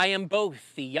 Though I am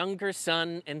both the younger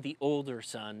son and the older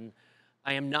son,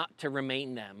 I am not to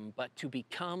remain them, but to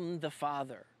become the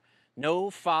father. No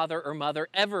father or mother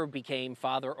ever became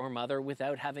father or mother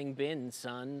without having been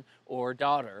son or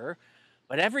daughter.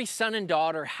 But every son and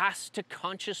daughter has to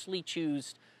consciously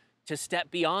choose to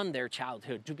step beyond their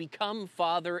childhood, to become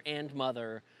father and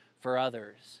mother for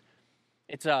others.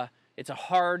 It's a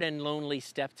hard and lonely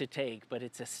step to take, but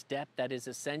it's a step that is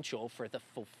essential for the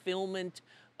fulfillment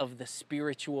of the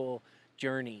spiritual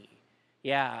journey.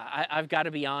 Yeah, I've got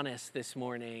to be honest this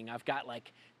morning. I've got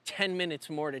like 10 minutes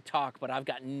more to talk, but I've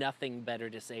got nothing better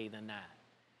to say than that.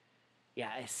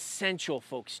 Yeah, essential,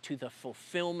 folks, to the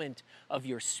fulfillment of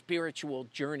your spiritual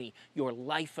journey, your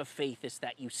life of faith, is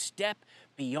that you step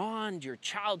beyond your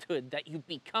childhood, that you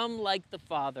become like the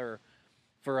Father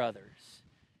for others.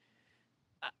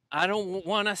 I don't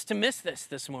want us to miss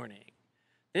this morning.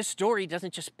 This story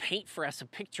doesn't just paint for us a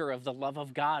picture of the love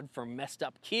of God for messed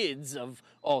up kids of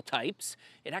all types.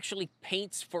 It actually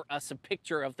paints for us a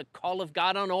picture of the call of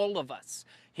God on all of us,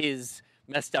 his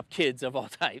messed up kids of all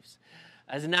types.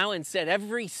 As Nouwen said,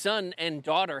 every son and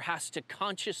daughter has to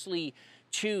consciously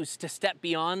choose to step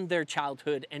beyond their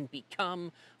childhood and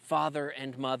become father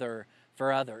and mother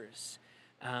for others.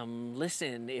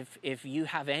 Listen, if you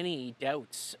have any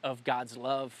doubts of God's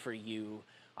love for you,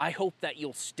 I hope that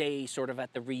you'll stay sort of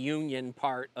at the reunion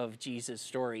part of Jesus'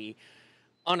 story,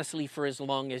 honestly, for as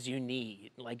long as you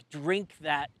need. Like, drink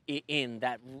that in,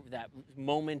 that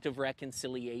moment of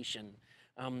reconciliation.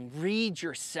 Read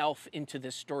yourself into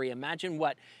this story. Imagine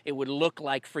what it would look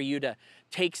like for you to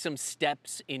take some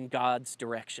steps in God's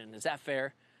direction. Is that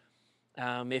fair?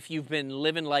 If you've been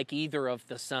living like either of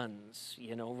the sons,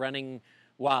 running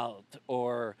wild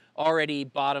or already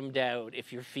bottomed out,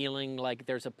 if you're feeling like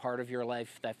there's a part of your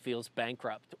life that feels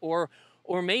bankrupt, or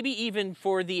maybe even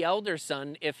for the elder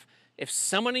son, if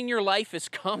someone in your life has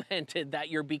commented that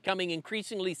you're becoming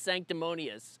increasingly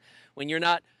sanctimonious, when you're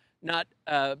not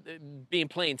being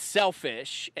plain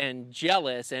selfish and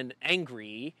jealous and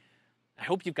angry. I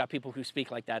hope you've got people who speak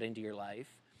like that into your life.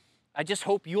 I just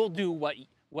hope you'll do what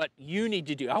what you need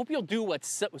to do. I hope you'll do what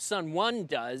son 1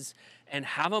 does and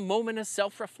have a moment of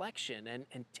self-reflection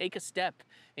and take a step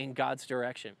in God's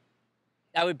direction.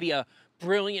 That would be a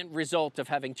brilliant result of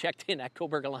having checked in at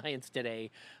Cobourg Alliance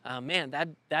today. Man,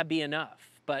 that'd be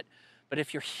enough. But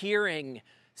if you're hearing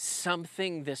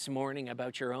something this morning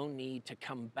about your own need to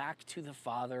come back to the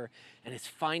Father and it's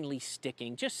finally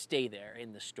sticking, just stay there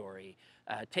in the story.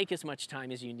 Take as much time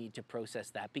as you need to process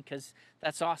that, because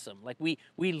that's awesome. Like we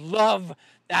love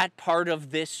that part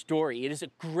of this story. It is a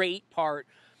great part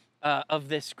of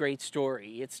this great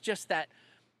story. It's just that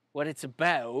what it's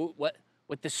about, what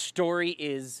the story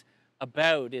is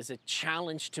about, is a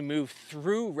challenge to move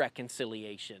through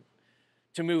reconciliation,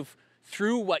 to move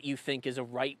through what you think is a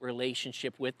right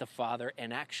relationship with the Father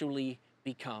and actually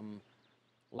become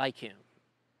like him.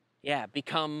 Yeah,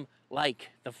 become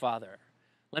like the Father.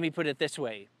 Let me put it this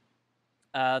way.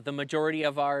 The majority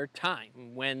of our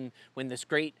time, when this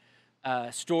great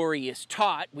story is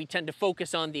taught, we tend to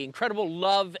focus on the incredible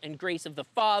love and grace of the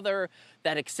Father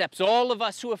that accepts all of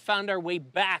us who have found our way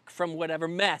back from whatever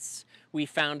mess we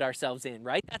found ourselves in,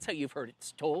 right? That's how you've heard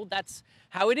it told. That's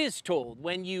how it is told.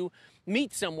 When you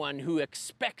meet someone who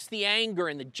expects the anger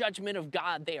and the judgment of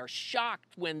God, they are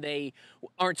shocked when they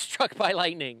aren't struck by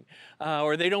lightning,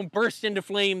 or they don't burst into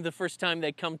flame the first time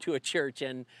they come to a church,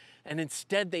 and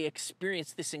instead they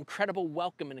experience this incredible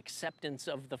welcome and acceptance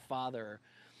of the Father.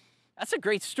 That's a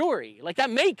great story. Like, that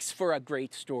makes for a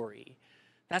great story.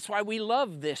 That's why we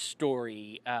love this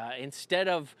story. Instead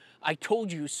of "I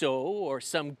told you so" or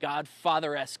some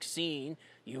Godfather-esque scene,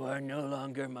 "You are no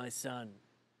longer my son."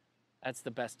 That's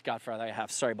the best Godfather I have.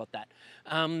 Sorry about that.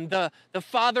 The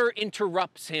Father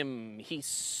interrupts him. He's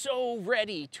so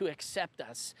ready to accept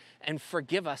us and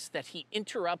forgive us that he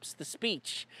interrupts the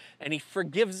speech, and he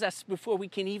forgives us before we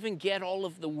can even get all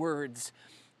of the words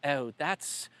out.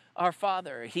 That's our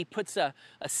Father. He puts a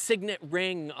signet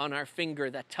ring on our finger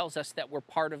that tells us that we're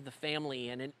part of the family,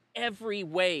 and in every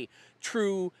way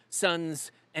true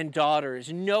sons and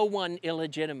daughters, no one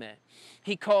illegitimate.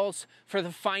 He calls for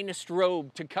the finest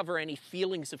robe to cover any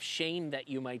feelings of shame that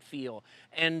you might feel,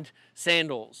 and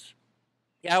sandals.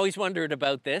 I always wondered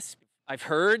about this. I've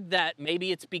heard that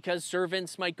maybe it's because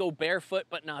servants might go barefoot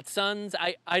but not sons.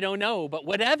 I don't know. But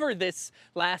whatever this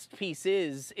last piece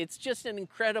is, it's just an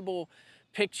incredible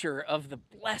picture of the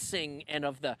blessing and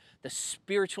of the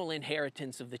spiritual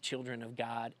inheritance of the children of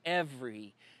God.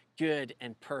 Every good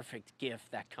and perfect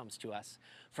gift that comes to us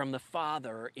from the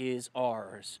Father is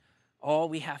ours. All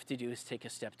we have to do is take a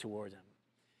step toward him.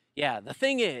 Yeah, the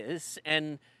thing is,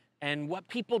 and what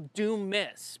people do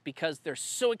miss, because they're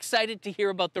so excited to hear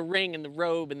about the ring and the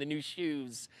robe and the new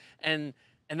shoes and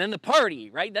then the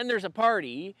party, right? Then there's a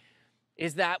party,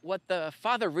 is that what the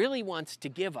Father really wants to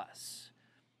give us,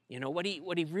 you know, what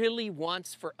he really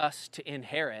wants for us to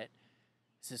inherit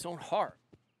is his own heart.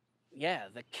 Yeah,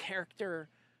 the character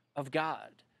of God.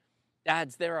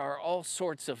 Dads, there are all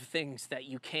sorts of things that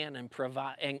you can and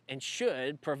provide and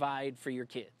should provide for your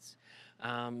kids.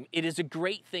 It is a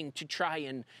great thing to try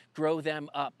and grow them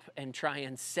up and try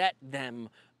and set them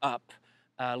up,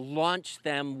 launch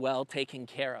them well taken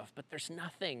care of. But there's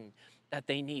nothing that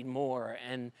they need more,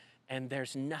 and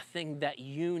there's nothing that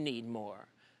you need more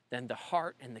than the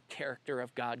heart and the character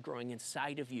of God growing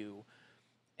inside of you,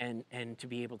 and to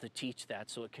be able to teach that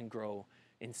so it can grow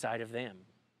inside of them.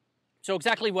 So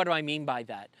exactly what do I mean by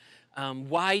that?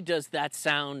 Why does that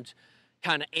sound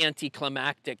kind of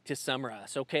anticlimactic to some of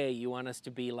us? Okay, you want us to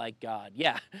be like God.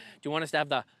 Yeah. Do you want us to have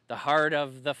the heart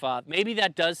of the Father? Maybe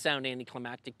that does sound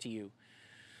anticlimactic to you.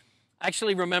 I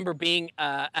actually remember being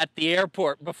at the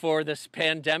airport before this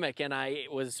pandemic, and I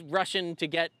was rushing to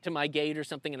get to my gate or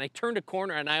something, and I turned a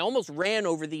corner and I almost ran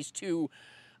over these two,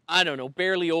 I don't know,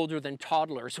 barely older than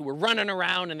toddlers who were running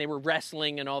around and they were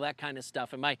wrestling and all that kind of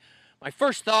stuff. And my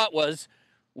first thought was,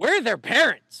 where are their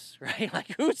parents, right?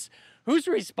 Like, who's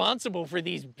responsible for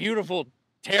these beautiful,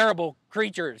 terrible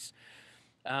creatures?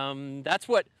 That's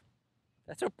what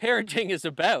parenting is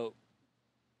about.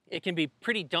 It can be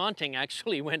pretty daunting,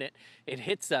 actually, when it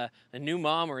hits a new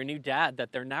mom or a new dad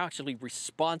that they're now actually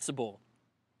responsible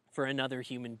for another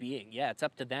human being. Yeah, it's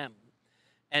up to them.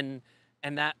 And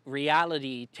that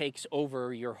reality takes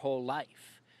over your whole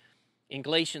life. In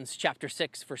Galatians chapter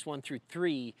 6, verse 1 through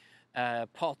 3,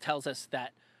 Paul tells us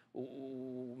that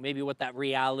maybe what that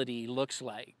reality looks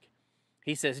like.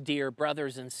 He says, "Dear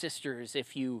brothers and sisters,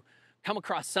 if you come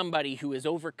across somebody who is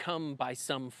overcome by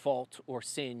some fault or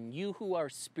sin, you who are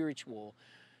spiritual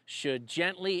should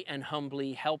gently and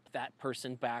humbly help that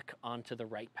person back onto the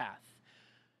right path.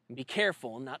 And be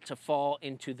careful not to fall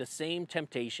into the same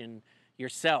temptation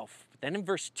yourself." But then in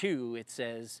verse 2, it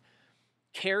says,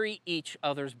 carry each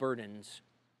other's burdens,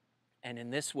 and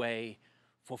in this way,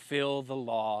 fulfill the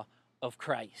law of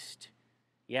Christ.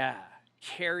 Yeah,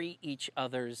 carry each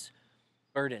other's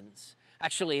burdens.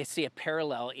 Actually, I see a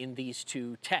parallel in these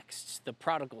two texts, the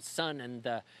prodigal son and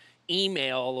the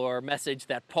email or message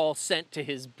that Paul sent to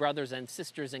his brothers and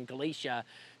sisters in Galatia,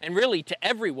 and really to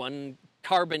everyone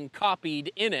carbon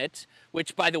copied in it,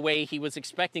 which, by the way, he was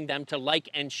expecting them to like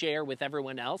and share with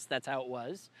everyone else. That's how it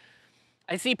was.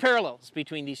 I see parallels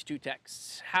between these two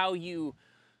texts, how you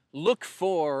look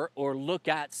for or look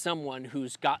at someone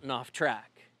who's gotten off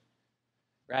track,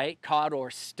 right? Caught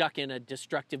or stuck in a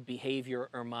destructive behavior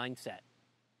or mindset.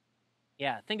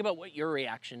 Yeah, think about what your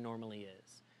reaction normally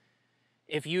is.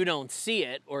 If you don't see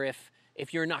it, or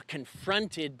if you're not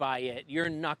confronted by it, you're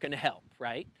not going to help,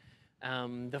 right?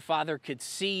 The father could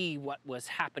see what was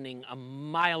happening a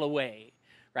mile away,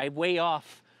 right? Way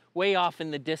off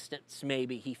in the distance,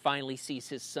 maybe, he finally sees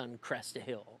his son crest a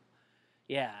hill.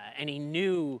 Yeah, and he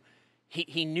knew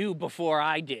before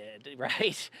I did,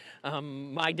 right?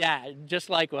 My dad, just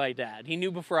like my dad, he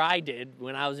knew before I did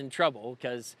when I was in trouble,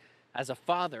 because as a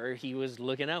father, he was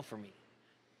looking out for me.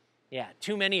 Yeah,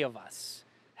 too many of us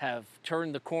have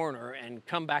turned the corner and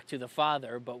come back to the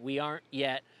Father, but we aren't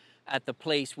yet at the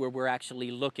place where we're actually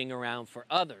looking around for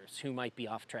others who might be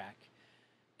off track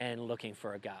and looking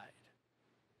for a guide.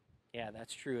 Yeah,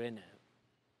 that's true, isn't it?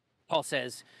 Paul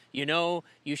says,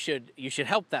 you should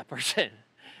help that person,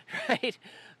 right?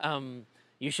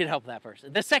 You should help that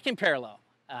person. The second parallel,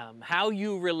 how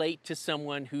you relate to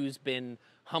someone who's been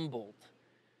humbled.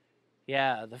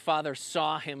 Yeah, the father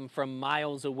saw him from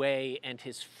miles away, and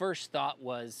his first thought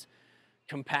was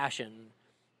compassion.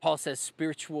 Paul says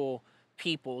spiritual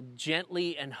people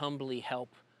gently and humbly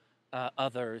help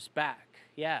others back.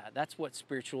 Yeah, that's what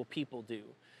spiritual people do.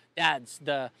 Dads,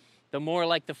 the more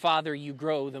like the Father you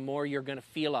grow, the more you're going to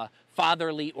feel a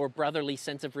fatherly or brotherly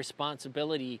sense of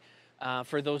responsibility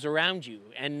for those around you,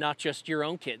 and not just your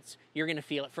own kids. You're going to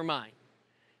feel it for mine.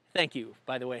 Thank you,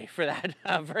 by the way, for that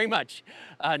very much.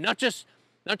 Not just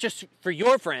for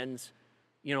your friends,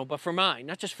 but for mine.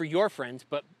 Not just for your friends,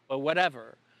 but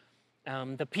whatever.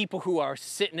 The people who are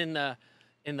sitting in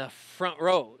the front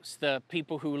rows, the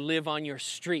people who live on your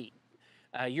street.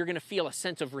 You're going to feel a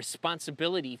sense of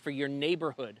responsibility for your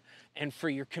neighborhood and for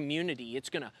your community. It's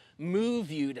going to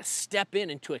move you to step in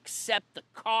and to accept the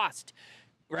cost,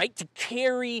 right? To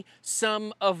carry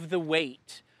some of the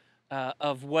weight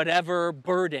of whatever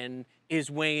burden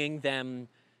is weighing them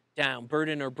down,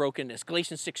 burden or brokenness.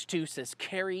 Galatians 6:2 says,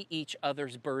 carry each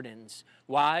other's burdens.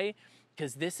 Why?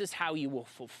 Because this is how you will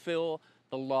fulfill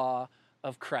the law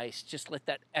of Christ. Just let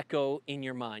that echo in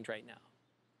your mind right now.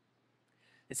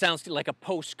 It sounds like a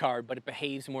postcard, but it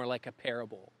behaves more like a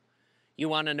parable. You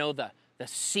want to know the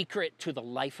secret to the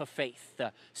life of faith,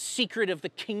 the secret of the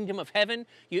kingdom of heaven?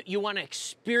 You want to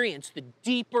experience the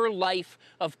deeper life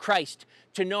of Christ,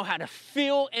 to know how to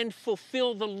fill and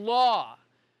fulfill the law.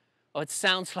 Oh, it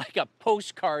sounds like a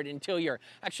postcard until you're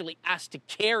actually asked to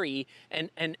carry and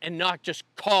not just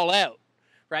call out,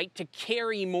 right? To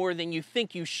carry more than you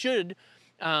think you should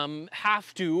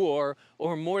have to,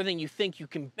 or more than you think you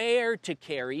can bear to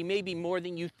carry, maybe more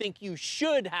than you think you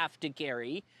should have to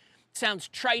carry. Sounds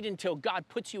trite until God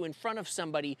puts you in front of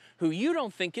somebody who you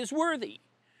don't think is worthy,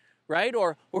 right?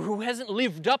 Or who hasn't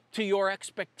lived up to your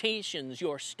expectations,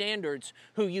 your standards,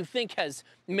 who you think has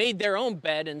made their own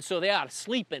bed and so they ought to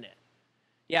sleep in it.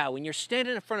 Yeah, when you're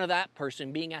standing in front of that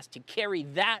person being asked to carry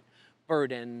that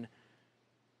burden,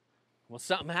 well,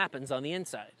 something happens on the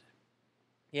inside.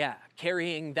 Yeah,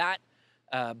 carrying that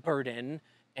burden,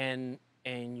 and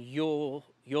you'll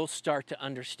start to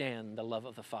understand the love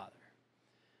of the Father.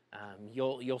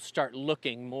 You'll start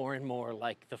looking more and more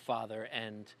like the Father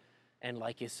and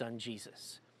like his Son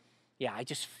Jesus. Yeah, I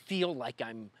just feel like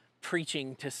I'm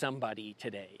preaching to somebody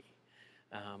today.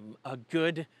 A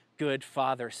good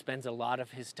father spends a lot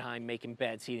of his time making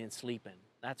beds he didn't sleep in.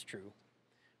 That's true,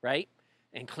 right?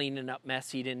 And cleaning up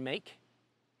mess he didn't make.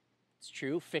 It's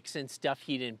true. Fixing stuff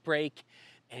he didn't break,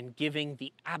 and giving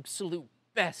the absolute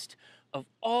best of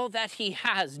all that he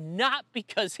has, not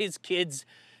because his kids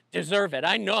deserve it.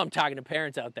 I know I'm talking to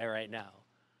parents out there right now.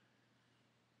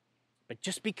 But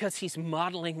just because he's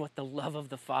modeling what the love of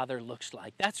the Father looks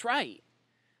like. That's right.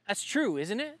 That's true,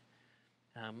 isn't it?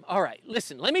 All right,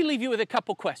 listen, let me leave you with a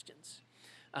couple questions.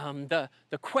 The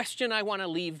question I want to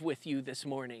leave with you this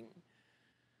morning.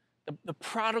 The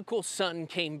prodigal son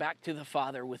came back to the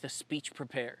Father with a speech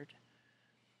prepared.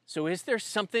 So is there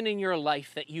something in your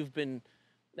life that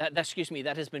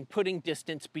that has been putting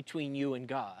distance between you and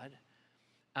God?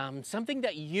 Something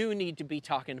that you need to be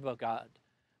talking to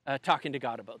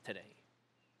God about today.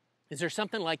 Is there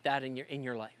something like that in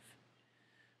your life?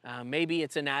 Maybe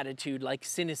it's an attitude like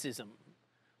cynicism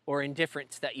or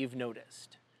indifference that you've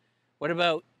noticed. What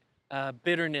about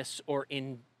bitterness or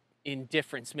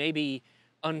indifference? Maybe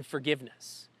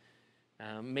unforgiveness.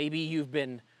 Maybe you've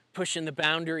been pushing the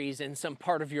boundaries in some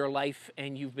part of your life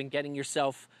and you've been getting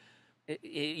yourself,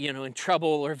 in trouble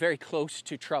or very close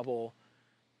to trouble.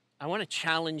 I want to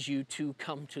challenge you to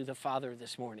come to the Father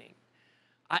this morning.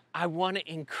 I want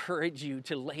to encourage you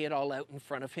to lay it all out in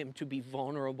front of him, to be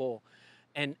vulnerable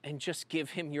and just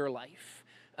give him your life.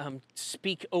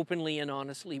 Speak openly and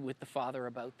honestly with the Father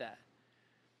about that.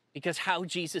 Because how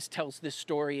Jesus tells this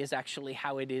story is actually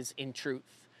how it is in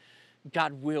truth.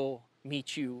 God will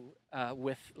meet you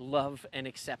with love and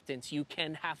acceptance. You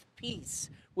can have peace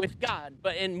with God,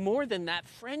 and more than that,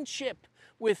 friendship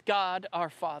with God our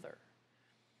Father.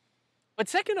 But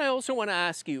second, I also want to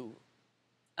ask you,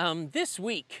 this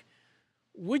week,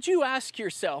 would you ask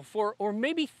yourself, or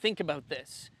maybe think about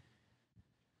this,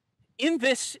 in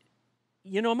this,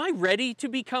 am I ready to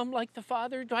become like the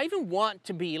Father? Do I even want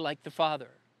to be like the Father?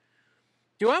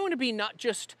 Do I want to be not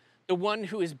just the one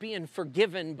who is being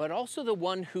forgiven, but also the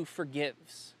one who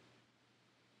forgives?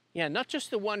 Yeah, not just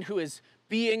the one who is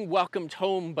being welcomed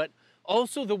home, but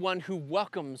also the one who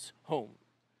welcomes home.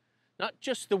 Not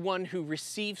just the one who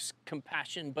receives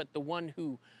compassion, but the one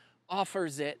who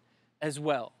offers it as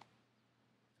well.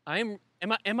 Am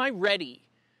I ready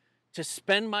to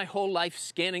spend my whole life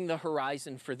scanning the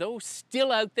horizon for those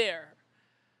still out there?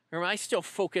 Or am I still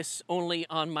focused only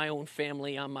on my own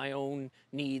family, on my own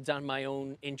needs, on my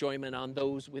own enjoyment, on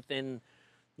those within,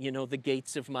 the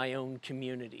gates of my own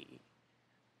community?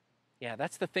 Yeah,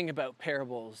 that's the thing about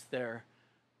parables. They're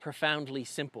profoundly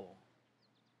simple.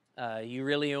 You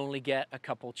really only get a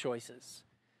couple choices.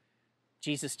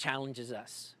 Jesus challenges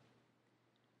us.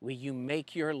 Will you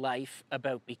make your life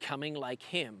about becoming like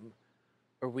him,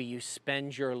 or will you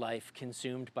spend your life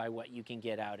consumed by what you can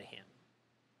get out of him?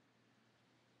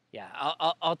 Yeah,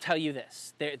 I'll tell you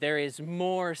this. There is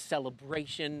more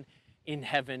celebration in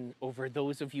heaven over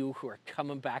those of you who are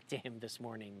coming back to him this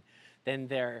morning than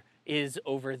there is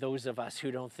over those of us who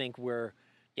don't think we're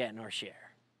getting our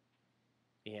share.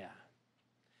 Yeah.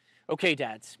 Okay,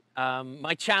 dads,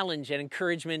 my challenge and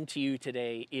encouragement to you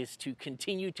today is to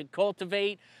continue to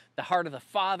cultivate the heart of the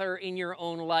Father in your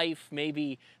own life.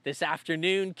 Maybe this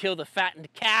afternoon, kill the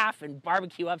fattened calf and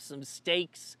barbecue up some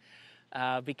steaks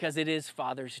because it is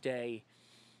Father's Day.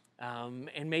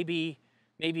 And maybe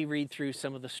read through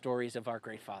some of the stories of our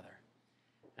great Father.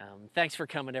 Thanks for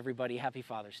coming, everybody. Happy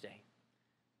Father's Day.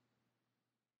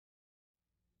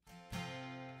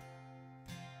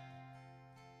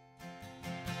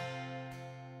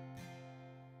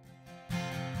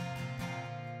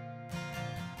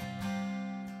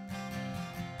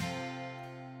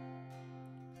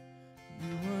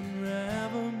 You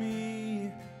unravel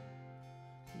me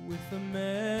with a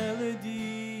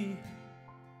melody.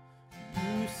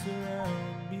 You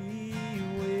surround me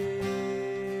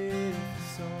with a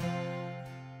song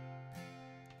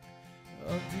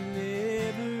of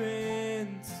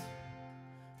deliverance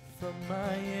from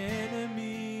my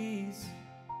enemies,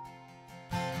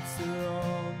 till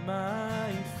all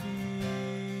my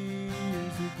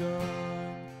fears are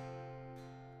gone.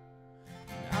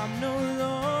 I'm no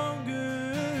longer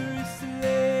a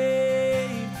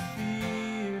slave to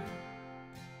fear.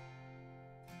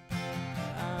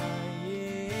 I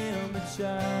am a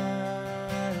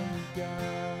child of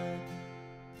God.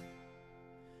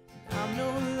 I'm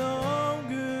no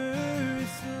longer a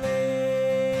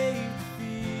slave to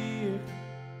fear.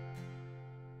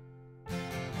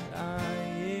 I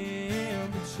am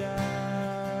a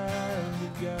child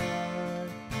of God.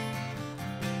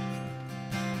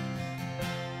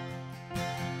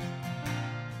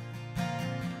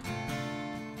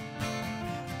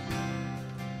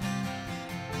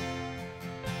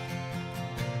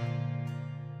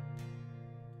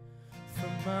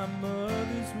 From my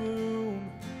mother's womb,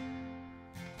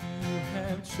 you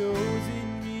have chosen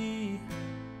me.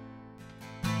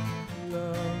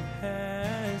 Love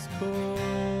has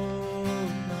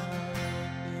called my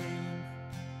name.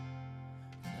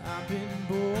 I've been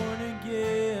born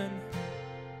again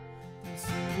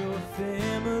into your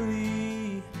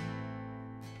family.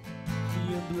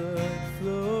 Your blood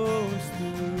flows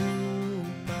through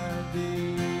my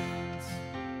veins.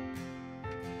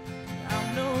 I'm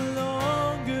no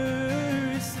longer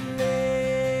a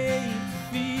slave to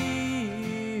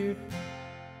fear.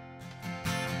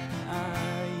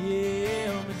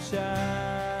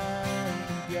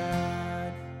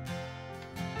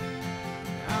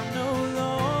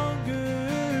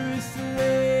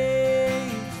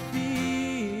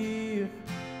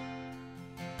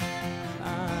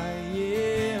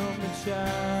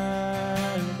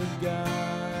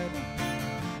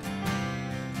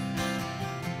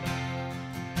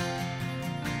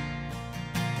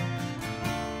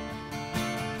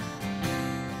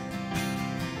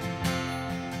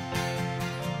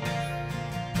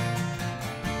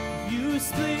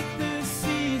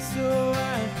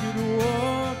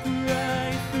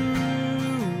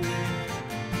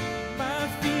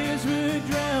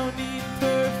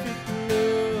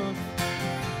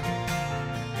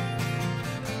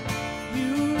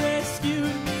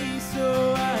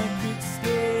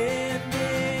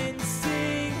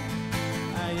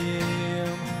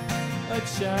 a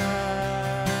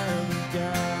child of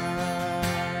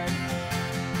God.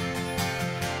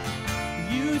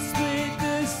 You split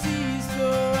the sea so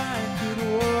I could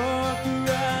walk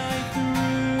right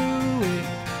through it.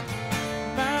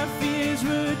 My fears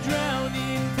were drowned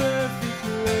in perfect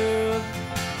love.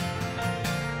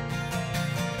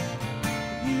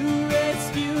 You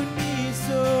rescued me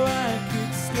so I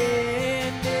could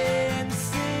stand and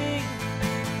sing.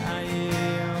 I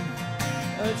am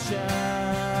a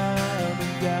child of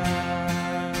God.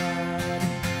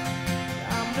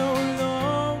 I'm no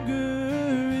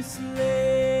longer a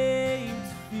slave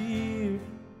to fear.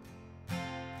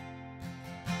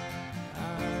 I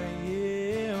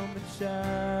am a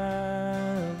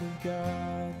child of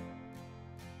God.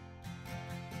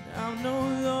 I'm no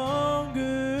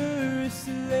longer a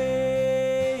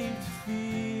slave to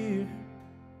fear.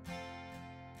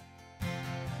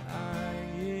 I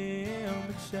am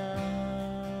a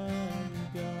child of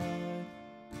God.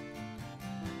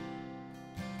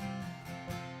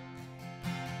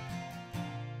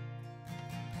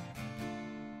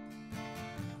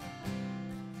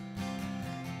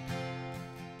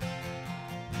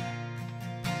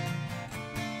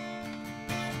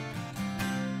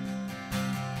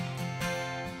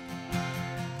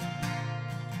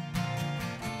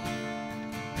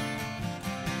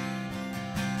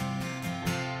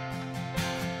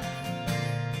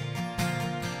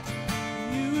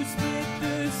 You split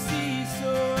the sea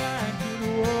so I could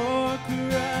walk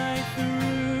right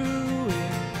through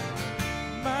it.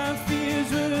 My fears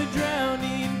were drowned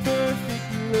in perfect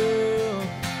love.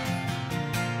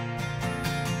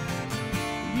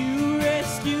 You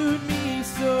rescued me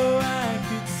so I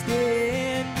could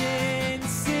stand and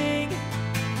sing.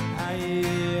 I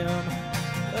am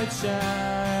a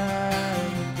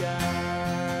child of God.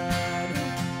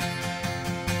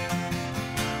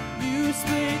 You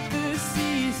split the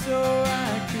sea so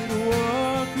I could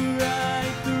walk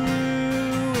right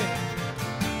through it.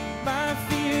 My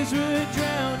fears were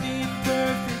drowned in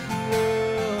perfect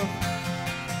love.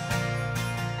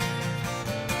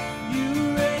 You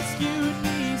rescued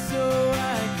me so I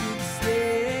could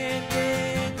stand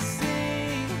and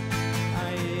sing.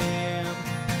 I am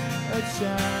a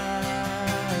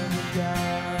child of God.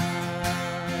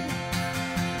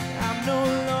 I'm no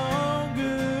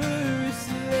longer a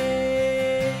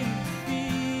slave to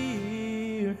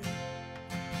fear.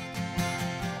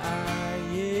 I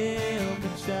am a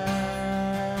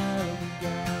child of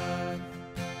God.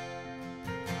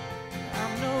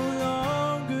 I'm no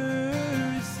longer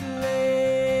a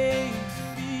slave to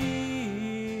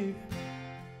fear.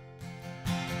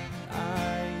 I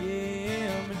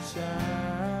am a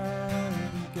child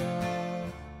of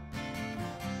God.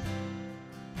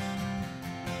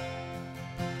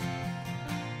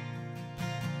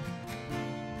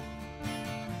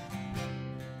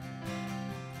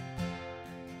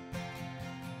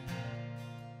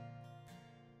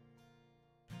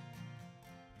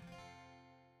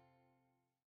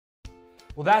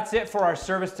 Well, that's it for our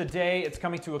service today. It's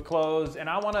coming to a close, and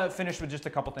I want to finish with just a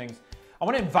couple things. I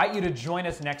want to invite you to join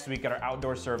us next week at our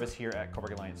outdoor service here at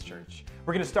Cobourg Alliance Church.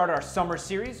 We're going to start our summer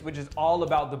series, which is all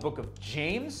about the book of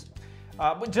James.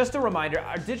 But just a reminder,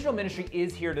 our digital ministry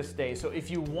is here to stay. So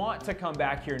if you want to come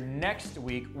back here next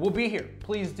week, we'll be here.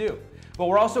 Please do. But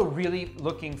we're also really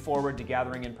looking forward to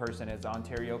gathering in person as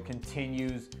Ontario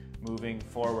continues moving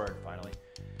forward, finally.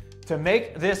 To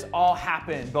make this all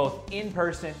happen, both in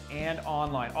person and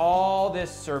online, all this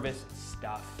service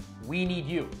stuff, we need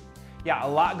you. Yeah, a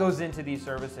lot goes into these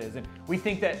services, and we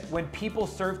think that when people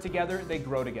serve together, they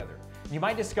grow together. You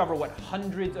might discover what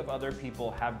hundreds of other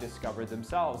people have discovered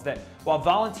themselves, that while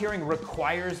volunteering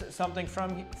requires something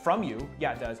from you,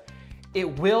 yeah, it does,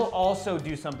 it will also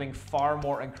do something far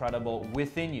more incredible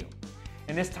within you.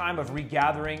 In this time of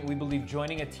regathering, we believe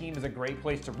joining a team is a great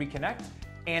place to reconnect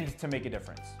and to make a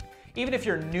difference. Even if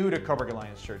you're new to Cobourg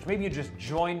Alliance Church, maybe you just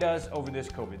joined us over this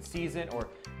COVID season or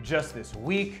just this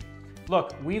week,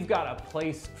 look, we've got a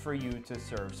place for you to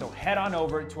serve. So head on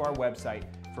over to our website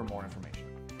for more information.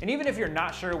 And even if you're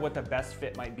not sure what the best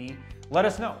fit might be, let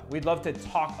us know. We'd love to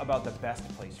talk about the best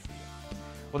place for you.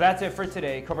 Well, that's it for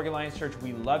today. Cobourg Alliance Church,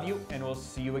 we love you, and we'll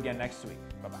see you again next week.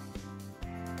 Bye-bye.